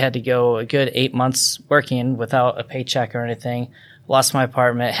we had to go a good 8 months working without a paycheck or anything. Lost my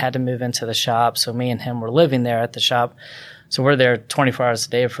apartment, had to move into the shop. So me and him were living there at the shop. So we're there 24 hours a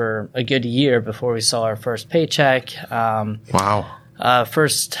day for a good year before we saw our first paycheck. Wow. Our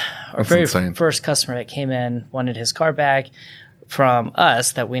very first customer that came in wanted his car back from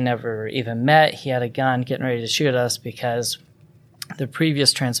us that we never even met. He had a gun getting ready to shoot us because the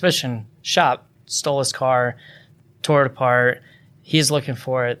previous transmission shop stole his car, tore it apart. He's looking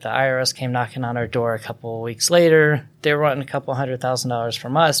for it. The IRS came knocking on our door a couple of weeks later. They were wanting $200,000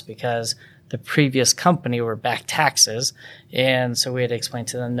 from us because the previous company were back taxes. And so we had to explain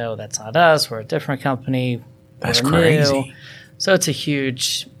to them, no, that's not us. We're a different company. That's We're crazy. new. So it's a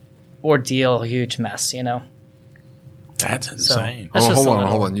huge ordeal, huge mess, That's insane. That's just hold a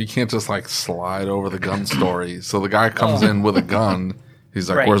little- on. You can't just like slide over the gun story. So the guy comes in with a gun. He's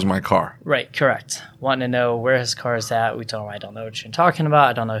like, Right. where's my car? Right, correct. Wanting to know where his car is at. We told him, I don't know what you're talking about.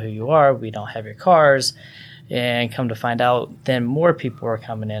 I don't know who you are. We don't have your cars. And come to find out, then more people were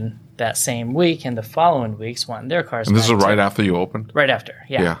coming in that same week and the following weeks wanting their cars And this is back, right too. after you opened? Right after,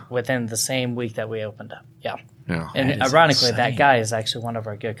 yeah. Yeah. Within the same week that we opened up, yeah. Yeah. And That is ironically, that insane. guy is actually one of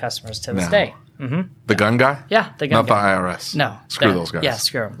our good customers to this No. day. The gun guy? Yeah, the gun Not guy. the IRS. No. Screw that- those guys. Yeah,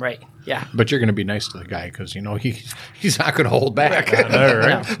 screw them, right. Yeah. But you're going to be nice to the guy because, he's not going to hold back. Right.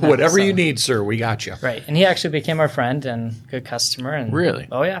 No, Whatever so- you need, sir, we got you. Right. And he actually became our friend and good customer. And Really?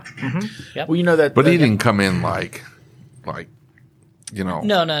 Oh, yeah. Mm-hmm. Yep. Well, that. But he didn't come in like.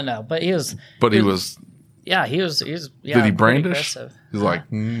 No. But he was. He was. Yeah, he was. Yeah, Did he pretty brandish? aggressive. He's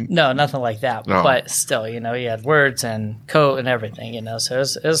like. No, nothing like that. No. But still, he had words and coat and everything. So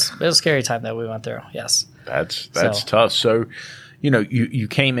it was a scary time that we went through. Yes. That's So- tough. So, you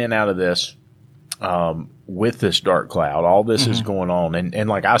came in out of this with this dark cloud. All this is going on, and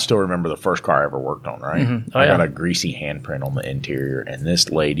like I still remember the first car I ever worked on. Right, Oh, I yeah. got a greasy handprint on the interior, and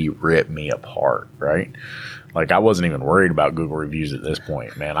this lady ripped me apart. Right, like I wasn't even worried about Google reviews at this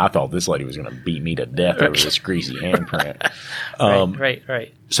point. Man, I thought this lady was going to beat me to death over this greasy handprint.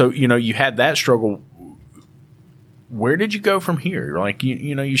 Right. So you had that struggle. Where did you go from here? Like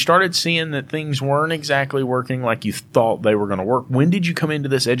you started seeing that things weren't exactly working like you thought they were going to work. When did you come into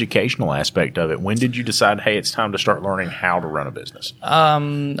this educational aspect of it? When did you decide, hey, it's time to start learning how to run a business? I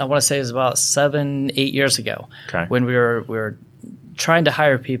want to say it was about 7-8 years ago. Okay. When we were trying to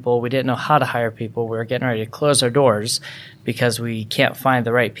hire people, we didn't know how to hire people. We were getting ready to close our doors because we can't find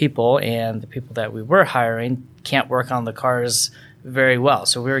the right people, and the people that we were hiring can't work on the cars very well.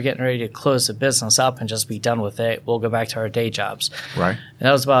 So we were getting ready to close the business up and just be done with it. We'll go back to our day jobs. Right. And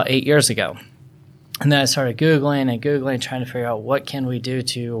that was about 8 years ago. And then I started Googling, trying to figure out what can we do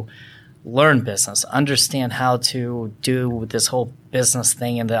to learn business, understand how to do this whole business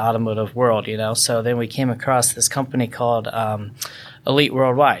thing in the automotive world, So then we came across this company called Elite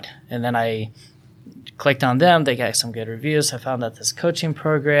Worldwide. And then I clicked on them. They got some good reviews. I found out this coaching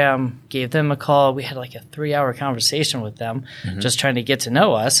program, gave them a call. We had like a 3-hour conversation with them, just trying to get to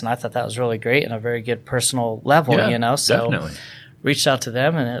know us. And I thought that was really great and a very good personal level, So definitely. reached out to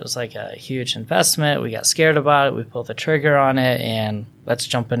them, and it was like a huge investment. We got scared about it. We pulled the trigger on it, and let's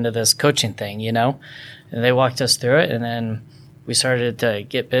jump into this coaching thing, And they walked us through it, and then we started to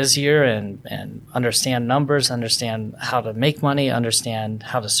get busier and understand numbers, understand how to make money, understand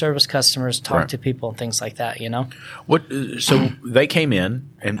how to service customers, talk to people, and things like that, What? So they came in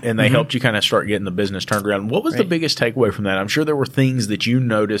and they helped you kind of start getting the business turned around. What was the biggest takeaway from that? I'm sure there were things that you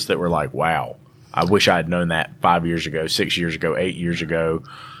noticed that were like, wow, I wish I had known that 5 years ago, 6 years ago, 8 years ago.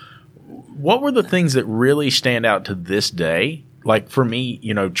 What were the things that really stand out to this day? Like for me,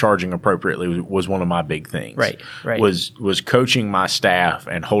 charging appropriately was one of my big things. Right. Was coaching my staff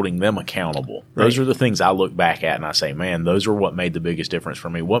and holding them accountable. Those are the things I look back at and I say, man, those are what made the biggest difference for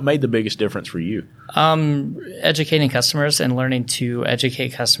me. What made the biggest difference for you? Educating customers and learning to educate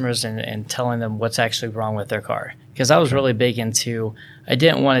customers and telling them what's actually wrong with their car. Because I was really big into, I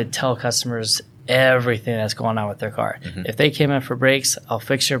didn't want to tell customers everything that's going on with their car. If they came in for brakes, I'll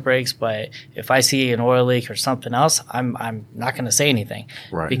fix your brakes. But if I see an oil leak or something else, I'm not going to say anything,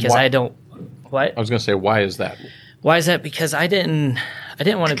 because I don't. What? I was going to say, why is that? Why is that? Because I didn't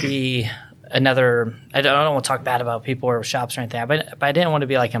want to be another. I don't want to talk bad about people or shops or anything, but I didn't want to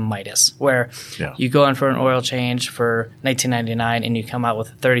be like a Midas, where you go in for an oil change for $19.99 and you come out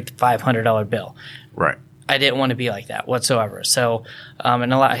with a $3,500 bill. Right. I didn't want to be like that whatsoever. So,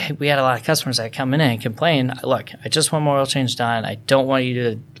 we had a lot of customers that come in and complain, look, I just want my oil change done. I don't want you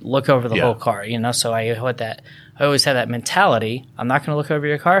to look over the whole car, So I always had that mentality. I'm not going to look over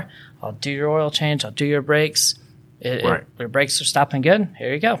your car. I'll do your oil change. I'll do your brakes. Your brakes are stopping good.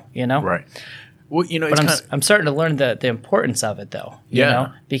 Here you go, Right. Well, But I'm starting to learn the importance of it, though. You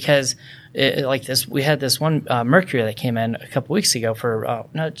know, because like this, we had this one Mercury that came in a couple weeks ago for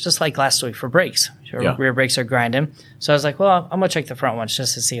just like last week for brakes. Rear brakes are grinding. So I was like, well, I'm gonna check the front ones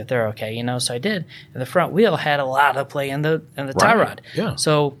just to see if they're okay. So I did, and the front wheel had a lot of play in the tie rod. Yeah.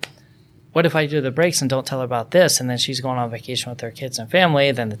 So what if I do the brakes and don't tell her about this, and then she's going on vacation with her kids and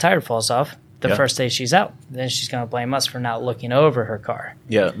family, then the tire falls off the first day she's out. Then she's going to blame us for not looking over her car.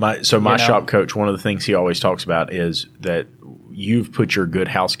 Yeah. My shop coach, one of the things he always talks about is that you've put your good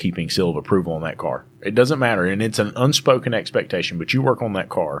housekeeping seal of approval on that car. It doesn't matter, and it's an unspoken expectation, but you work on that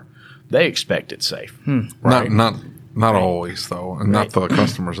car, they expect it's safe. Right? Not always, though, and not the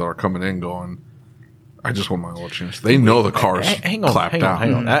customers that are coming in going, I just want my oil changed. They know the car's clapped out.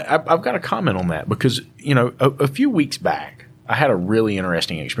 Hang on. I've got a comment on that because, a few weeks back, I had a really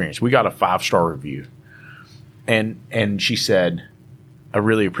interesting experience. We got a 5-star review, and she said, I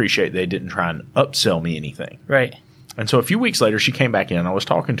really appreciate they didn't try and upsell me anything. Right. And so a few weeks later, she came back in. I was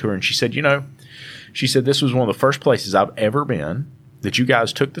talking to her, and she said, this was one of the first places I've ever been that you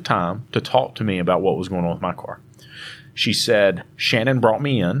guys took the time to talk to me about what was going on with my car. She said, Shannon brought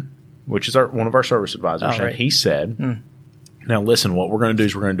me in, which is one of our service advisors, and he said, now listen, what we're going to do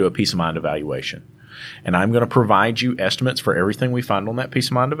is we're going to do a peace of mind evaluation. and I'm going to provide you estimates for everything we find on that peace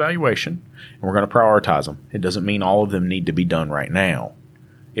of mind evaluation, and we're going to prioritize them. It doesn't mean all of them need to be done right now.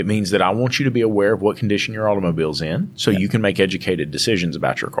 It means that I want you to be aware of what condition your automobile's in so you can make educated decisions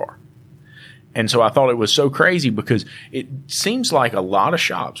about your car. And so I thought it was so crazy because it seems like a lot of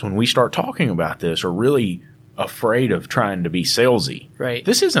shops, when we start talking about this, are really afraid of trying to be salesy. Right.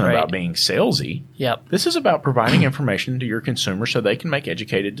 This isn't about being salesy. Yep. This is about providing information to your consumer so they can make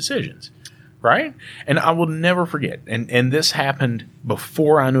educated decisions. Right? And I will never forget, and this happened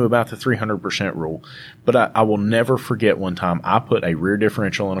before I knew about the 300% rule, but I will never forget one time I put a rear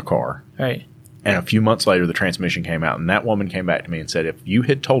differential in a car. Right. And a few months later, the transmission came out, and that woman came back to me and said, if you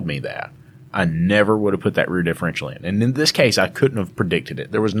had told me that, I never would have put that rear differential in. And in this case, I couldn't have predicted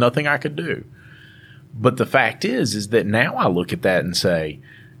it. There was nothing I could do. But the fact is that now I look at that and say,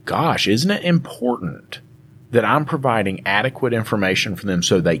 gosh, isn't it important that I'm providing adequate information for them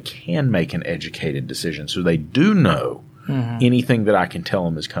so they can make an educated decision, so they do know anything that I can tell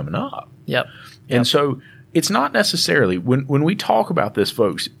them is coming up. Yep. And so it's not necessarily, when we talk about this,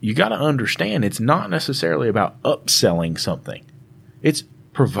 folks, you got to understand it's not necessarily about upselling something. It's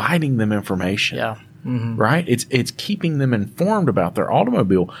providing them information. Yeah. Mm-hmm. Right? It's keeping them informed about their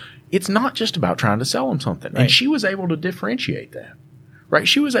automobile. It's not just about trying to sell them something. Right. And she was able to differentiate that. Right?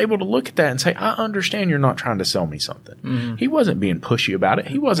 She was able to look at that and say, I understand you're not trying to sell me something. Mm-hmm. He wasn't being pushy about it.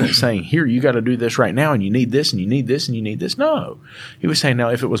 He wasn't saying, here, you got to do this right now, and you need this, and you need this, and you need this. No. He was saying, now,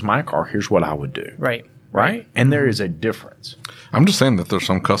 if it was my car, here's what I would do. Right. Right? And there is a difference. I'm just saying that there's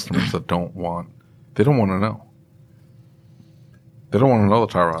some customers that don't want to know. They don't want to know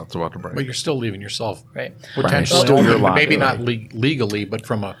the tie rod's about to break. But you're still leaving yourself potentially still your life. maybe not legally, but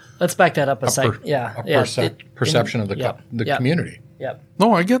from a Let's back that up a second. perception of the community. Yep.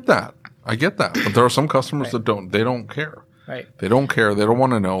 No, I get that. But there are some customers that don't. They don't care. Right. They don't care. They don't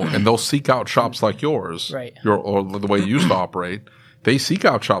want to know, and they'll seek out shops like yours, right? Or the way you used to operate. They seek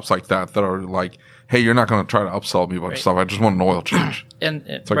out shops like that are like, hey, you're not going to try to upsell me a bunch of stuff. I just want an oil change.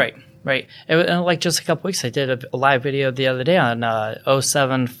 Right. And like just a couple weeks, I did a live video the other day on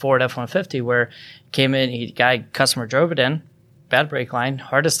 07 Ford F-150 where came in, customer drove it in, bad brake line,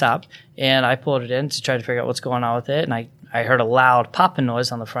 hard to stop, and I pulled it in to try to figure out what's going on with it, and I heard a loud popping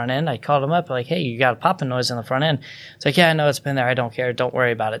noise on the front end. I called him up like, hey, you got a popping noise on the front end. It's like, yeah, I know it's been there. I don't care. Don't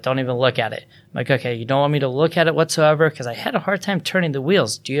worry about it. Don't even look at it. I'm like, okay, you don't want me to look at it whatsoever? Because I had a hard time turning the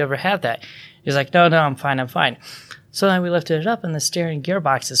wheels. Do you ever have that? He's like, no, I'm fine. So then we lifted it up, and the steering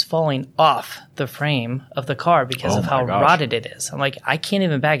gearbox is falling off the frame of the car because of how rotted it is. I'm like, I can't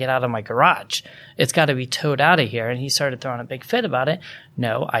even back it out of my garage. It's got to be towed out of here. And he started throwing a big fit about it.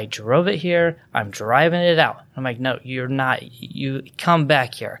 No, I drove it here. I'm driving it out. I'm like, no, you're not. You come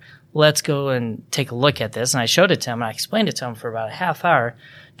back here. Let's go and take a look at this. And I showed it to him, and I explained it to him for about a half hour,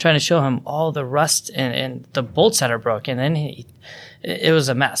 trying to show him all the rust and the bolts that are broken. And it was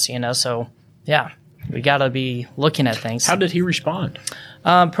a mess, So, yeah. We got to be looking at things. How did he respond?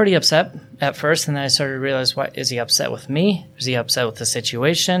 Pretty upset at first, and then I started to realize, what is he upset with me? Is he upset with the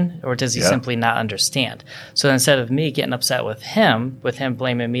situation, or does he simply not understand? So instead of me getting upset with him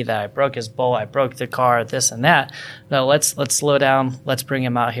blaming me that I broke his bowl, I broke the car, this and that. No, let's slow down. Let's bring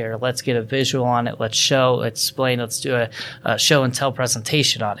him out here. Let's get a visual on it. Let's show, let's explain. Let's do a show and tell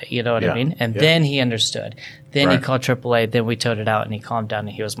presentation on it. You know what I mean? And then he understood. Then he called AAA. Then we towed it out, and he calmed down, and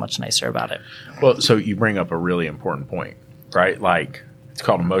he was much nicer about it. Well, so you bring up a really important point, right? Like, it's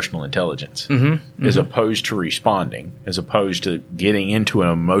called emotional intelligence, as opposed to responding, as opposed to getting into an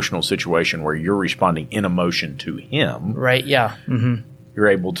emotional situation where you're responding in emotion to him. Right, yeah. Mm-hmm. You're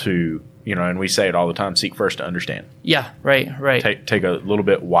able to, and we say it all the time, seek first to understand. Yeah, right. Take a little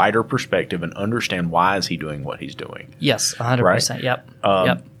bit wider perspective and understand why is he doing what he's doing. Yes, 100%. Right?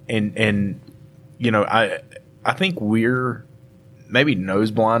 Yep. And I think we're maybe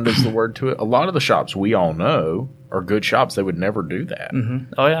nose blind is the word to it. A lot of the shops we all know are good shops. They would never do that.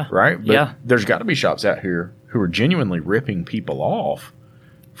 Mm-hmm. Oh, yeah. Right? But there's got to be shops out here who are genuinely ripping people off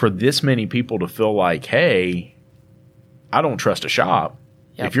for this many people to feel like, hey, I don't trust a shop.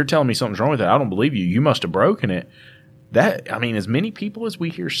 Yep. If you're telling me something's wrong with it, I don't believe you. You must have broken it. As many people as we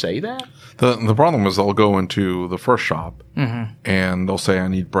hear say that. The problem is they'll go into the first shop and they'll say, I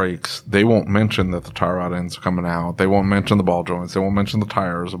need brakes. They won't mention that the tie rod ends are coming out. They won't mention the ball joints. They won't mention the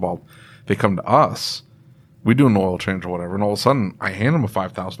tires. They come to us. We do an oil change or whatever. And all of a sudden, I hand them a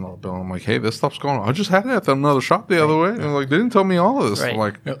 $5,000 bill. And I'm like, hey, this stuff's going on. I just had it at another shop the other way. And they're like, they didn't tell me all of this. Right. I'm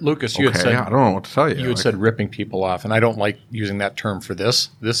like, Lucas, you had said, I don't know what to tell you. You had said ripping people off. And I don't like using that term for this.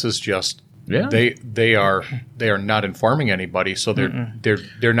 This is just... Yeah. They are not informing anybody, so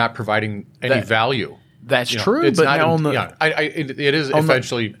they're not providing any value. That's true, it's but not. now on the It is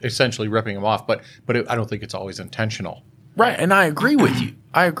essentially ripping them off, but I don't think it's always intentional. right, and I agree with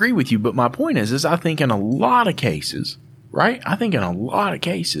you. But my point is I think in a lot of cases, right? I think in a lot of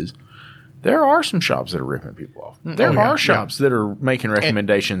cases, there are some shops that are ripping people off. There are shops that are making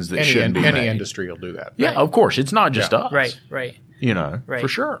recommendations that shouldn't be any made. industry will do that. Yeah, of course, it's not just us. Right. You know, Right. for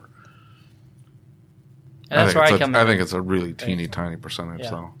sure. And that's where I come in. I think it's a really teeny tiny percentage,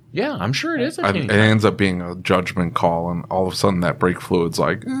 though. Yeah, I'm sure it is. It ends up being a judgment call, and all of a sudden that brake fluid's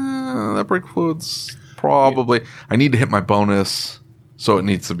like, that brake fluid's probably. I need to hit my bonus, so it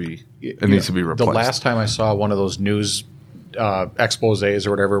needs to be. It needs to be replaced. The last time I saw one of those news exposés or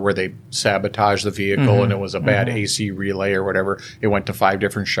whatever, where they sabotaged the vehicle and it was a bad AC relay or whatever, it went to 5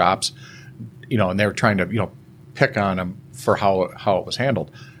 different shops, and they were trying to pick on them for how it was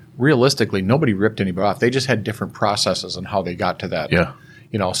handled. Realistically, nobody ripped anybody off. They just had different processes on how they got to that. Yeah.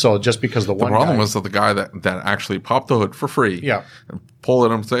 So just because the problem was that the guy that actually popped the hood for free, and pull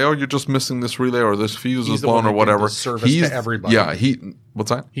it and say, "Oh, you're just missing this relay or this fuse is blown or whatever." He's to everybody. Yeah, what's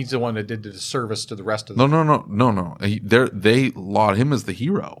that? He's the one that did the service to the rest of them. No. They laud him as the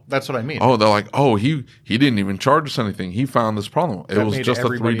hero. That's what I mean. Oh, they're like, oh, he didn't even charge us anything. He found this problem. It was just a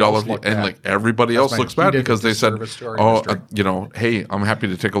 $3, and like everybody else looks bad because they said, hey, I'm happy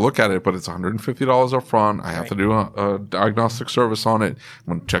to take a look at it, but it's $150 up front. I have to do a diagnostic service on it.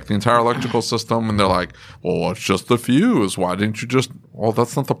 I'm going to check the entire electrical system, and they're like, well, it's just the fuse. Why didn't you just? Well,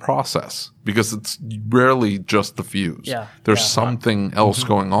 that's not the process, because it's rarely just the fuse. Yeah. There's something else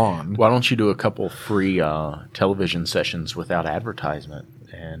going on. Why don't you do a couple free television sessions without advertisement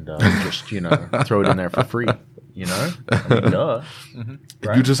and just throw it in there for free? I mean, duh.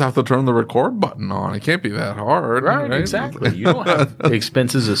 Right? You just have to turn the record button on. It can't be that hard. Right? Exactly. You don't have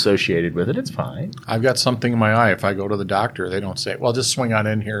expenses associated with it. It's fine. I've got something in my eye. If I go to the doctor, they don't say, well, just swing on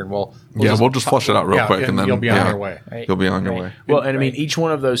in here and we'll just flush it out real quick, and then you'll be on your way. Right. You'll be on your way. Well, and I mean, each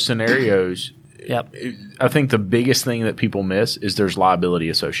one of those scenarios, I think the biggest thing that people miss is there's liability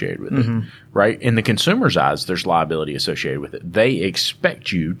associated with it, right? In the consumer's eyes, there's liability associated with it. They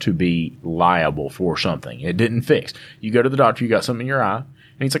expect you to be liable for something. It didn't fix. You go to the doctor, you got something in your eye, and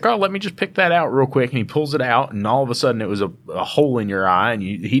he's like, oh, let me just pick that out real quick. And he pulls it out, and all of a sudden it was a hole in your eye, and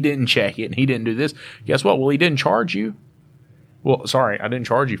he didn't check it, and he didn't do this. Guess what? Well, he didn't charge you. Well, sorry, I didn't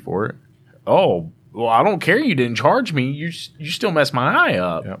charge you for it. Oh, well, I don't care you didn't charge me. You still messed my eye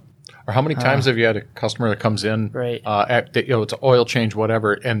up. Yep. Or how many times have you had a customer that comes in, it's an oil change,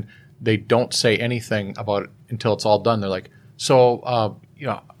 whatever, and they don't say anything about it until it's all done. They're like, so,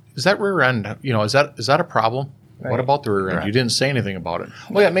 is that rear end, is that a problem? Right. What about the rear end? Right. You didn't say anything about it.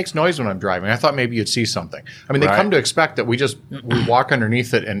 Well, yeah, it makes noise when I'm driving. I thought maybe you'd see something. I mean, they come to expect that we walk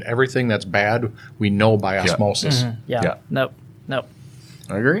underneath it, and everything that's bad, we know by osmosis. Mm-hmm. Yeah. Nope.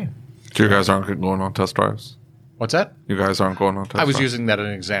 I agree. So you guys aren't going on test drives? What's that? You guys aren't going on test drives? I was using that as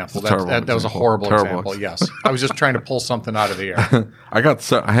an example. That was a horrible example, yes. I was just trying to pull something out of the air.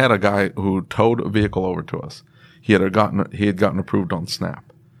 I had a guy who towed a vehicle over to us. He had gotten approved on Snap.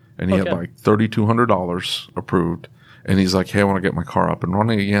 And he had like $3,200 approved. And he's like, hey, I want to get my car up and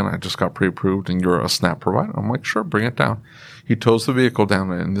running again. I just got pre-approved, and you're a Snap provider. I'm like, sure, bring it down. He tows the vehicle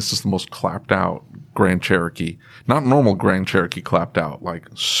down, and this is the most clapped out Grand Cherokee. Not normal Grand Cherokee clapped out, like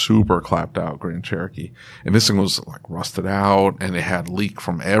super clapped out Grand Cherokee. And this thing was like rusted out, and it had leak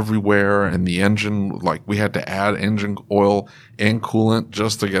from everywhere. And the engine, like we had to add engine oil and coolant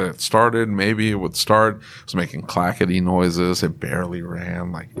just to get it started. Maybe it would start. It was making clackety noises. It barely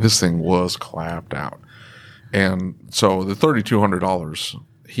ran. Like this thing was clapped out. And so the $3,200,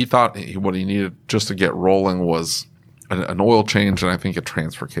 he thought what he needed just to get rolling was an oil change, and I think a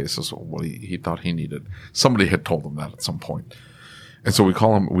transfer case is what he thought he needed. Somebody had told him that at some point. And so we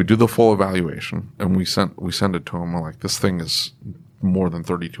call him, we do the full evaluation, and we send it to him. We're like, this thing is more than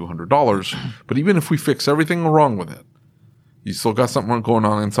 $3,200. But even if we fix everything wrong with it, you still got something going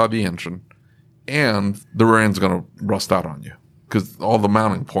on inside the engine, and the rear end's going to rust out on you because all the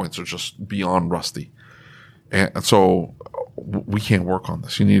mounting points are just beyond rusty. And so we can't work on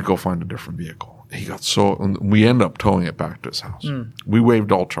this. You need to go find a different vehicle. We end up towing it back to his house. We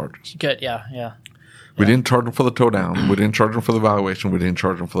waived all charges. Good, yeah. We didn't charge him for the tow down. We didn't charge him for the valuation. We didn't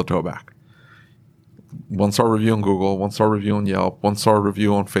charge him for the tow back. 1-star review on Google, 1-star review on Yelp, 1-star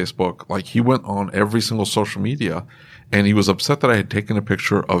review on Facebook. Like he went on every single social media, and he was upset that I had taken a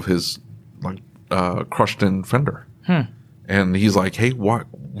picture of his crushed in fender. And he's like, hey, why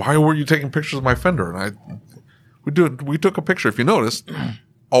were you taking pictures of my fender? And we took a picture. If you noticed,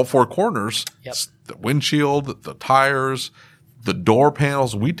 all 4 corners, the windshield, the tires, the door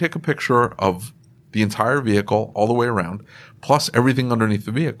panels, we take a picture of the entire vehicle all the way around, plus everything underneath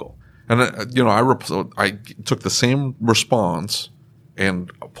the vehicle. And, I took the same response and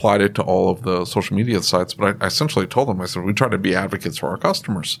applied it to all of the social media sites. But I essentially told them, I said, we try to be advocates for our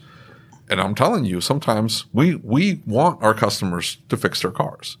customers. And I'm telling you, sometimes we want our customers to fix their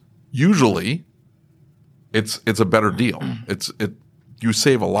cars. Usually, it's a better deal. You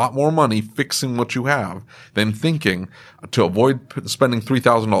save a lot more money fixing what you have than thinking to avoid spending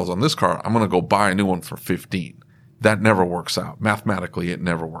 $3,000 on this car, I'm going to go buy a new one for $15,000. That never works out. Mathematically, it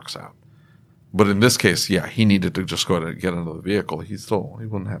never works out. But in this case, yeah, he needed to just go to get into the vehicle. He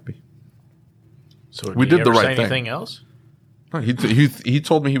wasn't happy. So we did the right thing. Anything else? No, he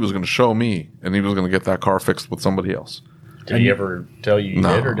told me he was going to show me, and he was going to get that car fixed with somebody else. Did he ever tell you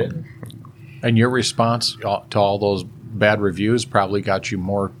did or didn't? And your response to all those bad reviews probably got you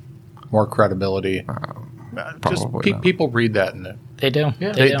more credibility. People read that and They do.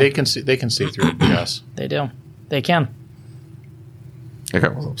 Yeah, they can see through it. Yes, they do. They can. The guy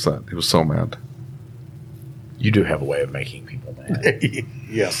was upset. He was so mad. You do have a way of making people mad.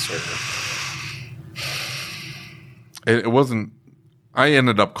 Yes, sir. It wasn't. I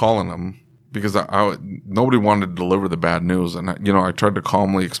ended up calling him because nobody wanted to deliver the bad news, and I tried to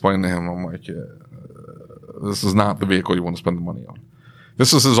calmly explain to him. I'm like, this is not the vehicle you want to spend the money on.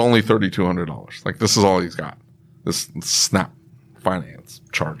 This is his only $3,200. Like, this is all he's got. This Snap finance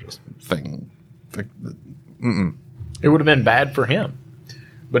charges thing. It would have been bad for him,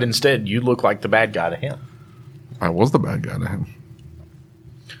 but instead you look like the bad guy to him. I was the bad guy to him.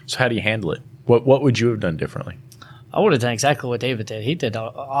 So how do you handle it? What would you have done differently? I would have done exactly what David did. He did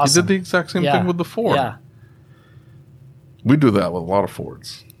awesome. He did the exact same thing with the Ford. Yeah. We do that with a lot of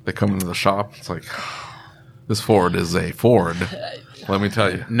Fords. They come into the shop. It's like, this Ford is a Ford. Let me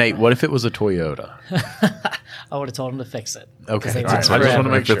tell you. Nate, what if it was a Toyota? I would have told him to fix it. Okay. All right. I just want to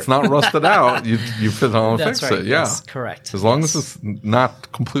make sure. If it's not rusted out, you fit on and That's fix right. it. Yeah. Yes, correct. As long as it's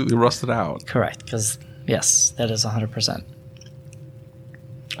not completely rusted out. Correct. Because, yes, that is 100%.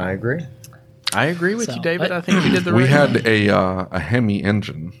 I agree. I agree with you, David. I think you did the right We had thing. a Hemi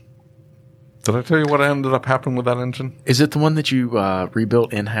engine. Did I tell you what ended up happening with that engine? Is it the one that you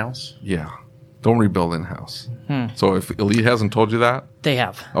rebuilt in-house? Yeah. Don't rebuild in-house. So if Elite hasn't told you that? They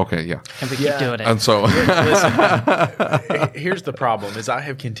have. Okay, yeah. And we keep doing it. And so... Here's the problem, is I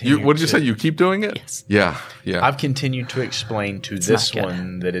have continued what did you say? You keep doing it? Yes. Yeah. I've continued to explain to this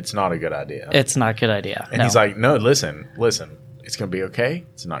one that it's not a good idea. It's not a good idea. And he's like, no, listen. It's going to be okay.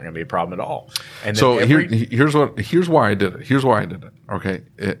 It's not going to be a problem at all. And so here's why I did it. Here's why I did it. Okay,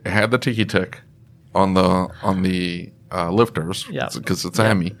 it had the tiki tick on the lifters because it's a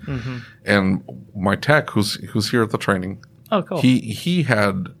Hemi, and my tech who's here at the training. Oh, cool. He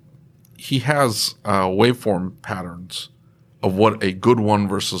has waveform patterns of what a good one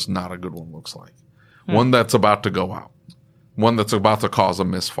versus not a good one looks like. One that's about to go out, one that's about to cause a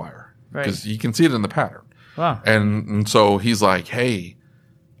misfire because you can see it in the pattern. Wow. And so he's like, hey,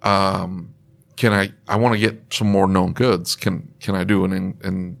 I want to get some more known goods. Can I do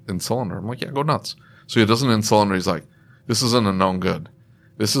an in cylinder? I'm like, yeah, go nuts. So he does an in cylinder. He's like, this isn't a known good.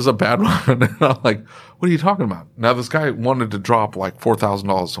 This is a bad one. And I'm like, what are you talking about? Now this guy wanted to drop like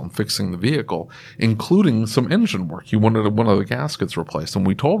 $4,000 on fixing the vehicle, including some engine work. He wanted one of the gaskets replaced. And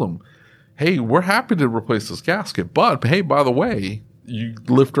we told him, hey, we're happy to replace this gasket. But hey, by the way,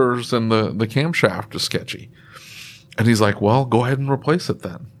 lifters and the camshaft is sketchy. And he's like, well, go ahead and replace it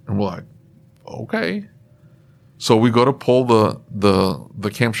then. And we're like, okay. So we go to pull the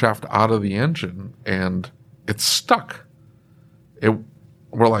camshaft out of the engine and it's stuck.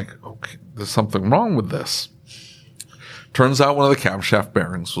 We're like, okay, there's something wrong with this. Turns out one of the camshaft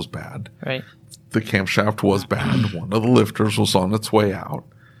bearings was bad. Right. The camshaft was bad. One of the lifters was on its way out.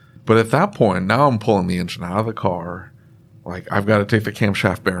 But at that point, now I'm pulling the engine out of the car. Like, I've got to take the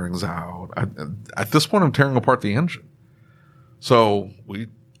camshaft bearings out. At this point, I'm tearing apart the engine. So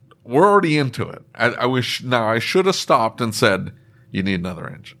we're already into it. I should have stopped and said, you need another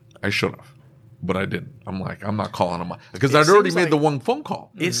engine. I should have. But I didn't. I'm like, I'm not calling them. Because I'd already made the one phone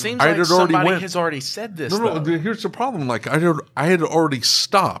call. It seems like somebody has already said this, No, here's the problem. Like, I had already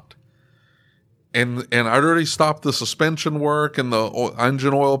stopped. And I'd already stopped the suspension work and the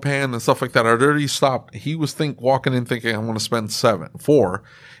engine oil pan and stuff like that. I'd already stopped. He was walking in thinking, I'm going to spend 4.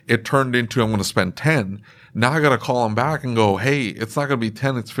 It turned into, I'm going to spend 10. Now I got to call him back and go, hey, it's not going to be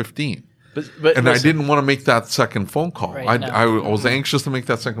 10, it's 15. But and listen, I didn't want to make that second phone call. Right, I was anxious to make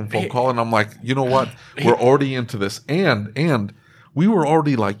that second phone call. And I'm like, you know what? We're already into this. And we were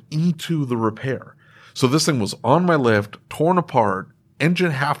already like into the repair. So this thing was on my lift, torn apart,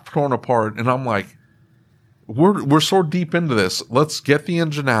 engine half torn apart. And I'm like, we're so deep into this. Let's get the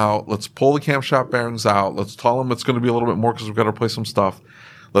engine out. Let's pull the camshaft bearings out. Let's tell them it's going to be a little bit more because we've got to replace some stuff.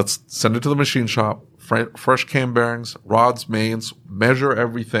 Let's send it to the machine shop, fresh cam bearings, rods, mains, measure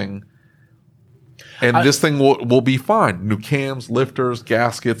everything. And this thing will be fine. New cams, lifters,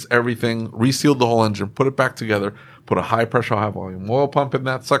 gaskets, everything. Resealed the whole engine. Put it back together. Put a high pressure, high volume oil pump in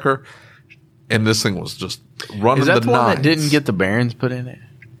that sucker. And this thing was just running the nines. Is that the one that didn't get the bearings put in it?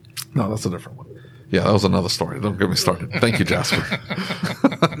 No, that's a different one. Yeah, that was another story. Don't get me started. Thank you, Jasper.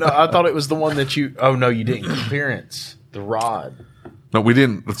 No, I thought it was the one that you... Oh, no, you didn't. Clearance. The rod. No, we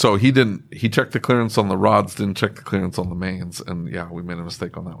didn't. So he didn't. He checked the clearance on the rods, didn't check the clearance on the mains, and yeah, we made a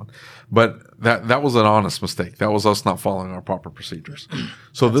mistake on that one. But that was an honest mistake. That was us not following our proper procedures.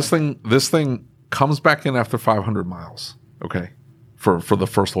 So this thing comes back in after 500 miles. Okay, for the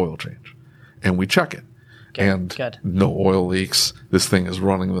first oil change, and we check it, and no oil leaks. This thing is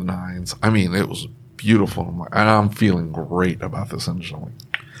running the nines. I mean, it was beautiful. And I'm feeling great about this engine. I'm like,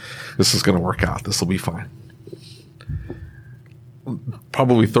 this is going to work out. This will be fine.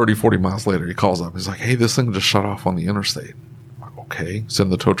 Probably 30, 40 miles later, he calls up. He's like, hey, this thing just shut off on the interstate. I'm like, okay.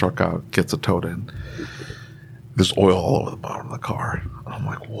 Send the tow truck out, gets it towed in. There's oil all over the bottom of the car. I'm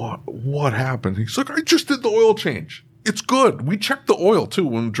like, what happened? He's like, I just did the oil change. It's good. We checked the oil, too,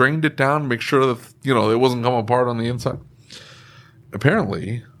 and drained it down, make sure that, it wasn't coming apart on the inside.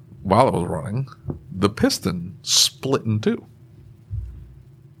 Apparently, while it was running, the piston split in two.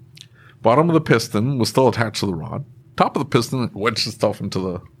 Bottom of the piston was still attached to the rod. Top of the piston wedged itself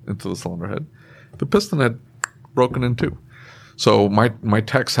into the cylinder head. The piston had broken in two. So my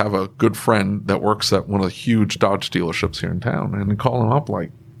techs have a good friend that works at one of the huge Dodge dealerships here in town, and they call him up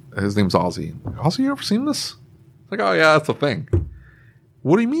like, his name's Ozzy. I'm like, Ozzy, you ever seen this? Like, oh yeah, that's a thing.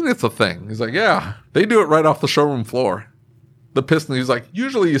 What do you mean it's a thing? He's like, yeah, they do it right off the showroom floor. The piston, he's like,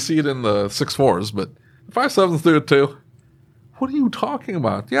 usually you see it in the 6.4s, but the 5.7s do it too. What are you talking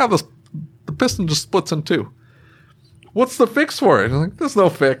about? Yeah, the piston just splits in two. What's the fix for it? I'm like, there's no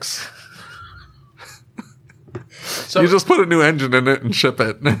fix. So you just put a new engine in it and ship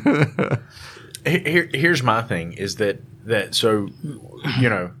it. Here's my thing is that so,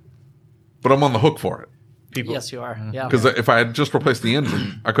 But I'm on the hook for it. Yes, you are. Yeah. Because if I had just replaced the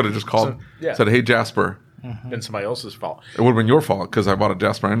engine, I could have just called, said, hey, Jasper. Been somebody else's fault. It would have been your fault because I bought a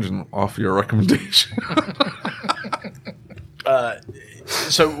Jasper engine off your recommendation.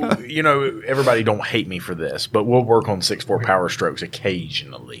 So, everybody don't hate me for this, but we'll work on 6.4 power strokes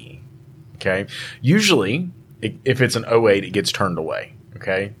occasionally. Okay. Usually, if it's an 08, it gets turned away.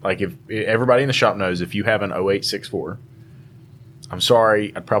 Okay. Like if everybody in the shop knows if you have an 08 6.4, I'm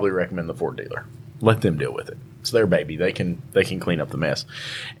sorry, I'd probably recommend the Ford dealer. Let them deal with it. It's their baby. They can clean up the mess.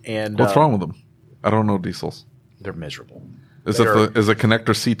 And what's wrong with them? I don't know diesels. They're miserable. Is it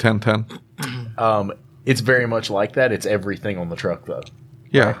connector C1010? It's very much like that. It's everything on the truck, though.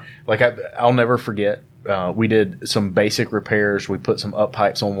 Yeah. Right? Like I'll never forget. We did some basic repairs. We put some up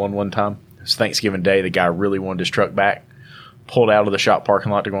pipes on one time. It was Thanksgiving Day. The guy really wanted his truck back. Pulled out of the shop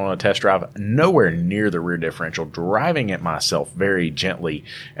parking lot to go on a test drive. Nowhere near the rear differential. Driving it myself very gently.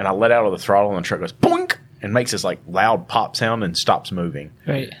 And I let out of the throttle and the truck goes boink and makes this like loud pop sound and stops moving.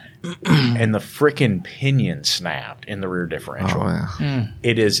 Right. And the freaking pinion snapped in the rear differential. Oh, yeah.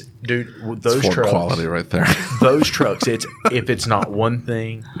 It is, dude, those Ford trucks. Quality right there. Those trucks, if it's not one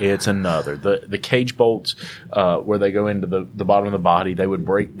thing, it's another. The cage bolts, where they go into the bottom of the body, they would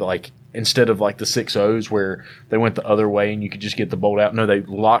break, like, instead of like the 6.0s where they went the other way and you could just get the bolt out. No, they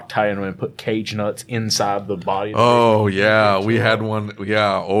Loctite them and put cage nuts inside the body. Oh, yeah. We had one.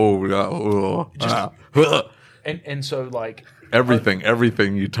 Yeah. Oh, yeah. And so, like,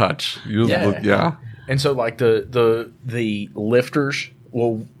 Everything you touch. Yeah. And so, like, the lifters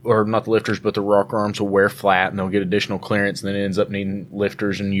will, or not the lifters, but the rocker arms will wear flat and they'll get additional clearance, and then it ends up needing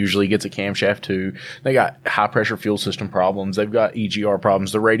lifters and usually gets a camshaft too. They got high pressure fuel system problems. They've got EGR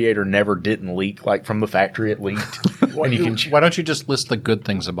problems. The radiator never didn't leak, like from the factory it leaked. Why don't you just list the good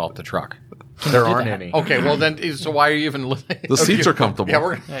things about the truck? There aren't any. Okay, well then, so why are you even listening? The seats are comfortable.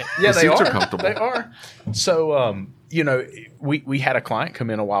 Yeah, they are comfortable. They are. So, we had a client come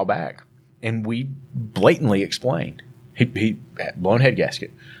in a while back, and we blatantly explained. He had blown head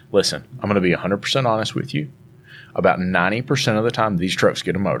gasket. Listen, I'm going to be 100% honest with you. About 90% of the time, these trucks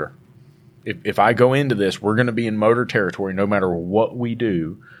get a motor. If I go into this, we're going to be in motor territory no matter what we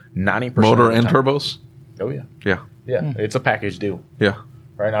do. 90% motor of the and time. Turbos. Oh yeah, yeah. It's a package deal. Yeah.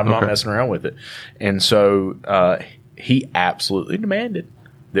 Right, I'm not messing around with it. And so he absolutely demanded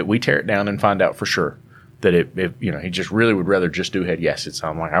that we tear it down and find out for sure that he just really would rather just do head gaskets.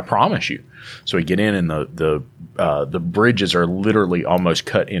 I'm like, I promise you. So we get in, and the bridges are literally almost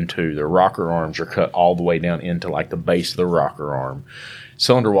cut in two. The rocker arms are cut all the way down into like the base of the rocker arm.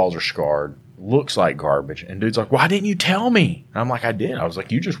 Cylinder walls are scarred. looks like garbage. And dude's like, why didn't you tell me? And I'm like, I did. I was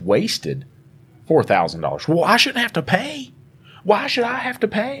like, you just wasted $4,000. Well, I shouldn't have to pay. Why should I have to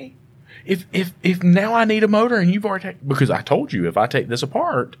pay? If now I need a motor and you've already because I told you if I take this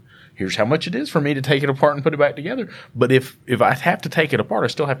apart, here's how much it is for me to take it apart and put it back together. But if I have to take it apart, I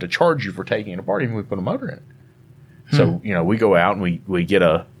still have to charge you for taking it apart, even if we put a motor in it. So, we go out and we get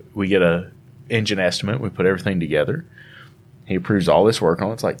a engine estimate. We put everything together. He approves all this work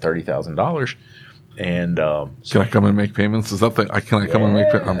on it. It's like $30,000. And can I come and make payments? Is that the? Can I come and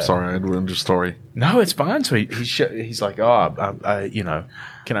make? I'm sorry, I ruined your story. No, it's fine. So he's like, oh,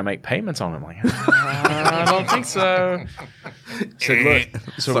 can I make payments on it? I'm like, I don't think so. So look,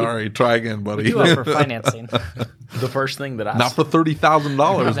 sorry, try again, buddy. You offer financing. The first thing that not for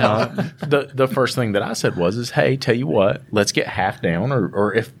 $30,000. No. The first thing that I said was, hey, tell you what, let's get half down,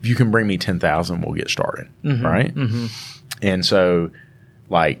 or if you can bring me 10,000, we'll get started, right? Mm-hmm. And so,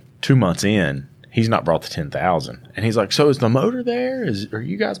 like 2 months in, he's not brought the 10,000, and he's like, so is the motor there? Are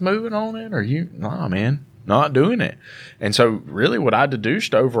you guys moving on it? Nah, man, not doing it. And so, really, what I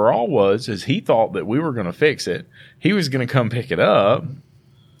deduced overall is he thought that we were going to fix it. He was going to come pick it up.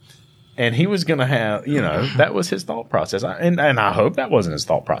 And he was going to have, that was his thought process. And I hope that wasn't his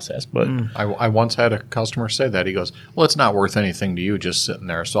thought process. But I once had a customer say that. He goes, well, it's not worth anything to you just sitting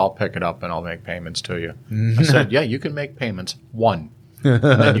there, so I'll pick it up and I'll make payments to you. I said, yeah, you can make payments. One. And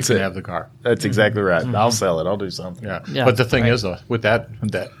then you can have the car. That's exactly right. I'll sell it. I'll do something. Yeah. But the thing is, with that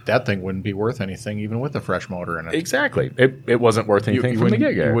thing wouldn't be worth anything even with a fresh motor in it. Exactly. It wasn't worth anything from the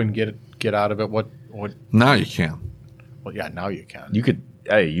get-go. You wouldn't get out of it what. Now you can. Well, yeah, now you can. You can.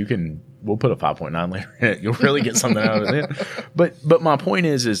 We'll put a 5.9 liter in it. You'll really get something out of it then. But my point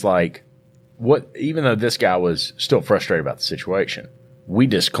is like, even though this guy was still frustrated about the situation, we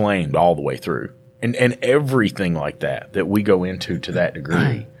disclaimed all the way through. And everything like that we go into to that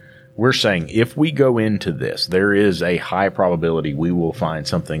degree, we're saying if we go into this, there is a high probability we will find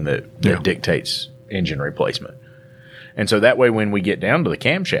something that dictates engine replacement. And so that way when we get down to the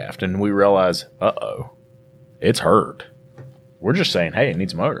camshaft and we realize, it's hurt, we're just saying, hey, it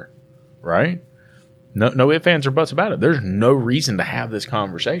needs a motor. Right? No ifs, ands, or buts about it. There's no reason to have this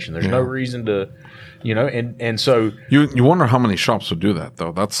conversation. There's no reason to, and so. You wonder how many shops would do that,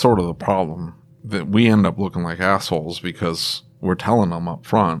 though. That's sort of the problem. That we end up looking like assholes because we're telling them up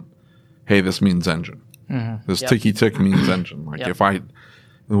front, hey, this means engine. Mm-hmm. This ticky-tick means engine. Like if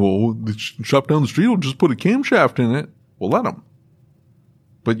the shop down the street will just put a camshaft in it, we'll let them.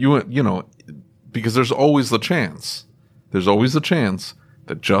 But because there's always the chance. There's always the chance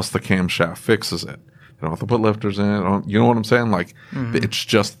that just the camshaft fixes it. You don't have to put lifters in it. You know what I'm saying? Like, it's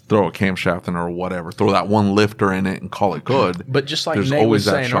just throw a camshaft in it or whatever. Throw that one lifter in it and call it good. But just like Nate was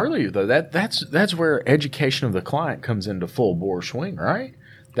saying earlier, though, that's where education of the client comes into full bore swing, right?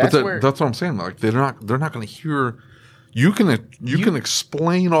 That's what I'm saying. Like, they're not going to hear. You can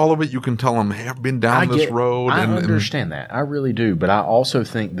explain all of it. You can tell them, hey, I've been down this road. I understand that. I really do. But I also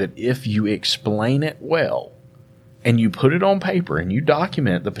think that if you explain it well, and you put it on paper and you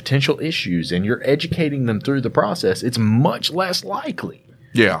document the potential issues and you're educating them through the process, it's much less likely.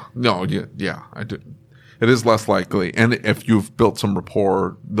 Yeah. No, yeah, I do. It is less likely. And if you've built some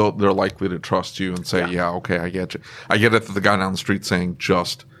rapport, they're likely to trust you and say, yeah, okay, I get you. I get it that the guy down the street saying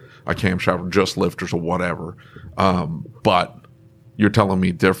just a camshaft or just lifters or whatever. But you're telling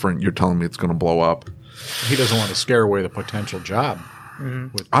me different. You're telling me it's going to blow up. He doesn't want to scare away the potential job. He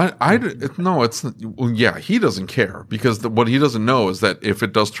doesn't care because what he doesn't know is that if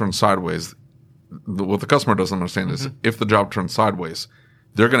it does turn sideways, what the customer doesn't understand is if the job turns sideways,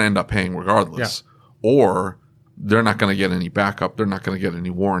 they're going to end up paying regardless, or they're not going to get any backup. They're not going to get any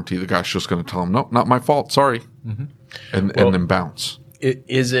warranty. The guy's just going to tell them, no, not my fault. Sorry. Mm-hmm. And then bounce.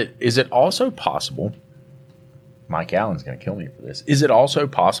 Is it also possible? Mike Allen's going to kill me for this. Is it also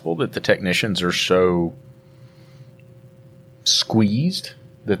possible that the technicians are so squeezed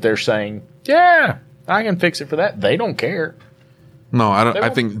that they're saying, yeah, I can fix it for that? They don't care. No, I don't. I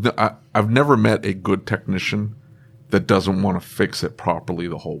think I've never met a good technician that doesn't want to fix it properly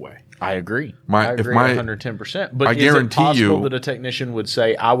the whole way. I agree. I agree 110%. But I guarantee is it possible that a technician would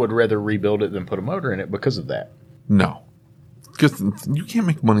say, I would rather rebuild it than put a motor in it because of that? No. Because you can't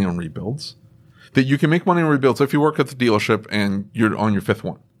make money on rebuilds. That you can make money on rebuilds if you work at the dealership and you're on your fifth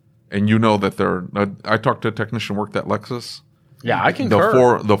one. And you know that I talked to a technician who worked at Lexus. Yeah, I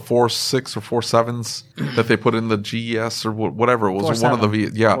concur. The 4.6 or 4.7s that they put in the GES or whatever it was. 4.7. One of the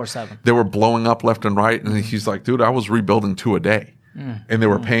 4.7. They were blowing up left and right. And he's like, dude, I was rebuilding 2 a day. And they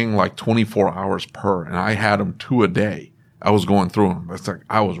were paying like 24 hours per. And I had them 2 a day. I was going through them. It's like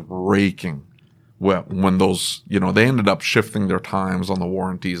I was raking when those, they ended up shifting their times on the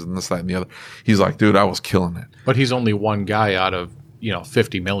warranties and this, that, and the other. He's like, dude, I was killing it. But he's only one guy out of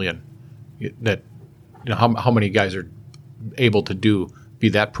 50 million. That how many guys are able to be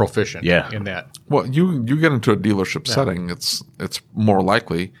that proficient in that? Well, you get into a dealership setting, it's more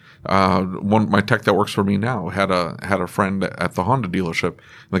likely. My tech that works for me now had a friend at the Honda dealership.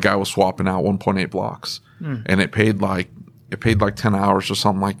 And the guy was swapping out 1.8 blocks, and it paid like 10 hours or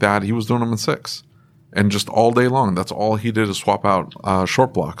something like that. He was doing them in 6, and just all day long. That's all he did is swap out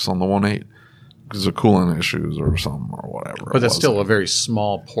short blocks on the 1.8 because of coolant issues or something or whatever. But that's still a very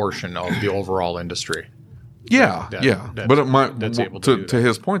small portion of the overall industry. Yeah. But that's able to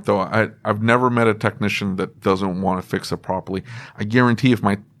his point, though, I've never met a technician that doesn't want to fix it properly. I guarantee if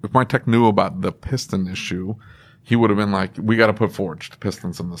my tech knew about the piston issue, he would have been like, "We got to put forged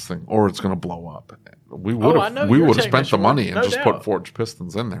pistons in this thing, or it's going to blow up." We would have spent the money and just put forged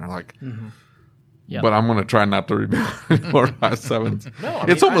pistons in there, like. Mm-hmm. Yep. But I'm going to try not to rebuild any more i7s.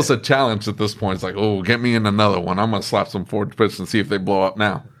 It's almost a challenge at this point. It's like, oh, get me in another one. I'm going to slap some forged pistons and see if they blow up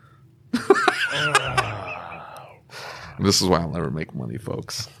now. This is why I'll never make money,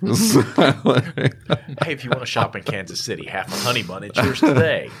 folks. Hey, if you want to shop in Kansas City, half a honey bun, it's yours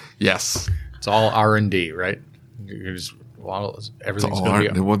today. Yes. It's all R&D, right? Everything's going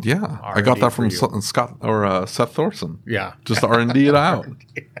to be well, yeah. R&D. I got that from Scott or Seth Thorson. Yeah. Just R&D it out.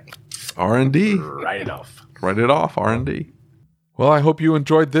 R&D. Write it off, R&D. Well, I hope you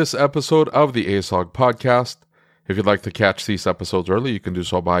enjoyed this episode of the ASOG podcast. If you'd like to catch these episodes early, you can do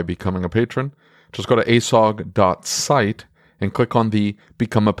so by becoming a patron. Just go to asog.site and click on the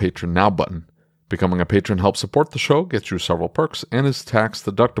Become a Patron Now button. Becoming a patron helps support the show, gets you several perks, and is tax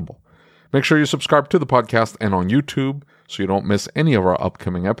deductible. Make sure you subscribe to the podcast and on YouTube so you don't miss any of our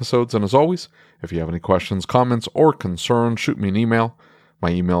upcoming episodes. And as always, if you have any questions, comments, or concerns, shoot me an email. My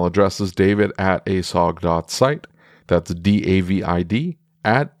email address is david@asog.site. That's DAVID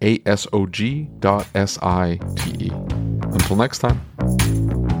 @ASOG.SITE. Until next time.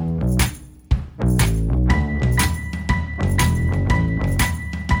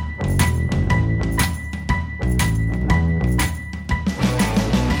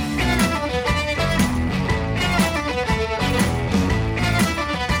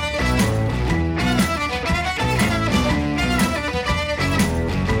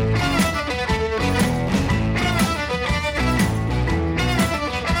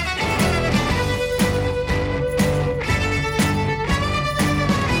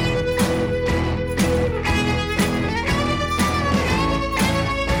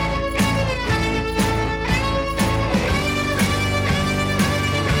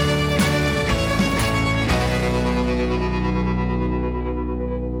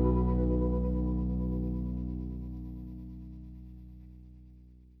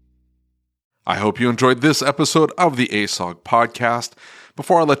 I hope you enjoyed this episode of the ASOG podcast.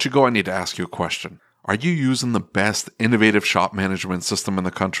 Before I let you go, I need to ask you a question. Are you using the best innovative shop management system in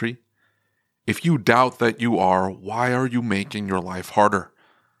the country? If you doubt that you are, why are you making your life harder?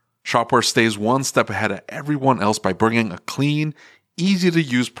 Shopware stays one step ahead of everyone else by bringing a clean,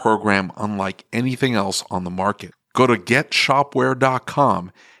 easy-to-use program unlike anything else on the market. Go to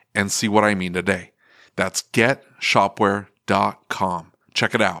getshopware.com and see what I mean today. That's getshopware.com.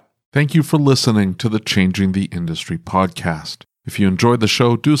 Check it out. Thank you for listening to the Changing the Industry podcast. If you enjoyed the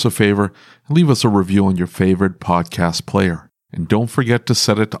show, do us a favor and leave us a review on your favorite podcast player. And don't forget to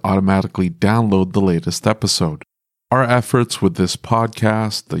set it to automatically download the latest episode. Our efforts with this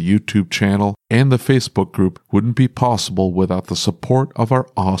podcast, the YouTube channel, and the Facebook group wouldn't be possible without the support of our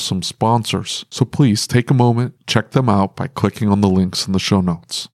awesome sponsors. So please take a moment, check them out by clicking on the links in the show notes.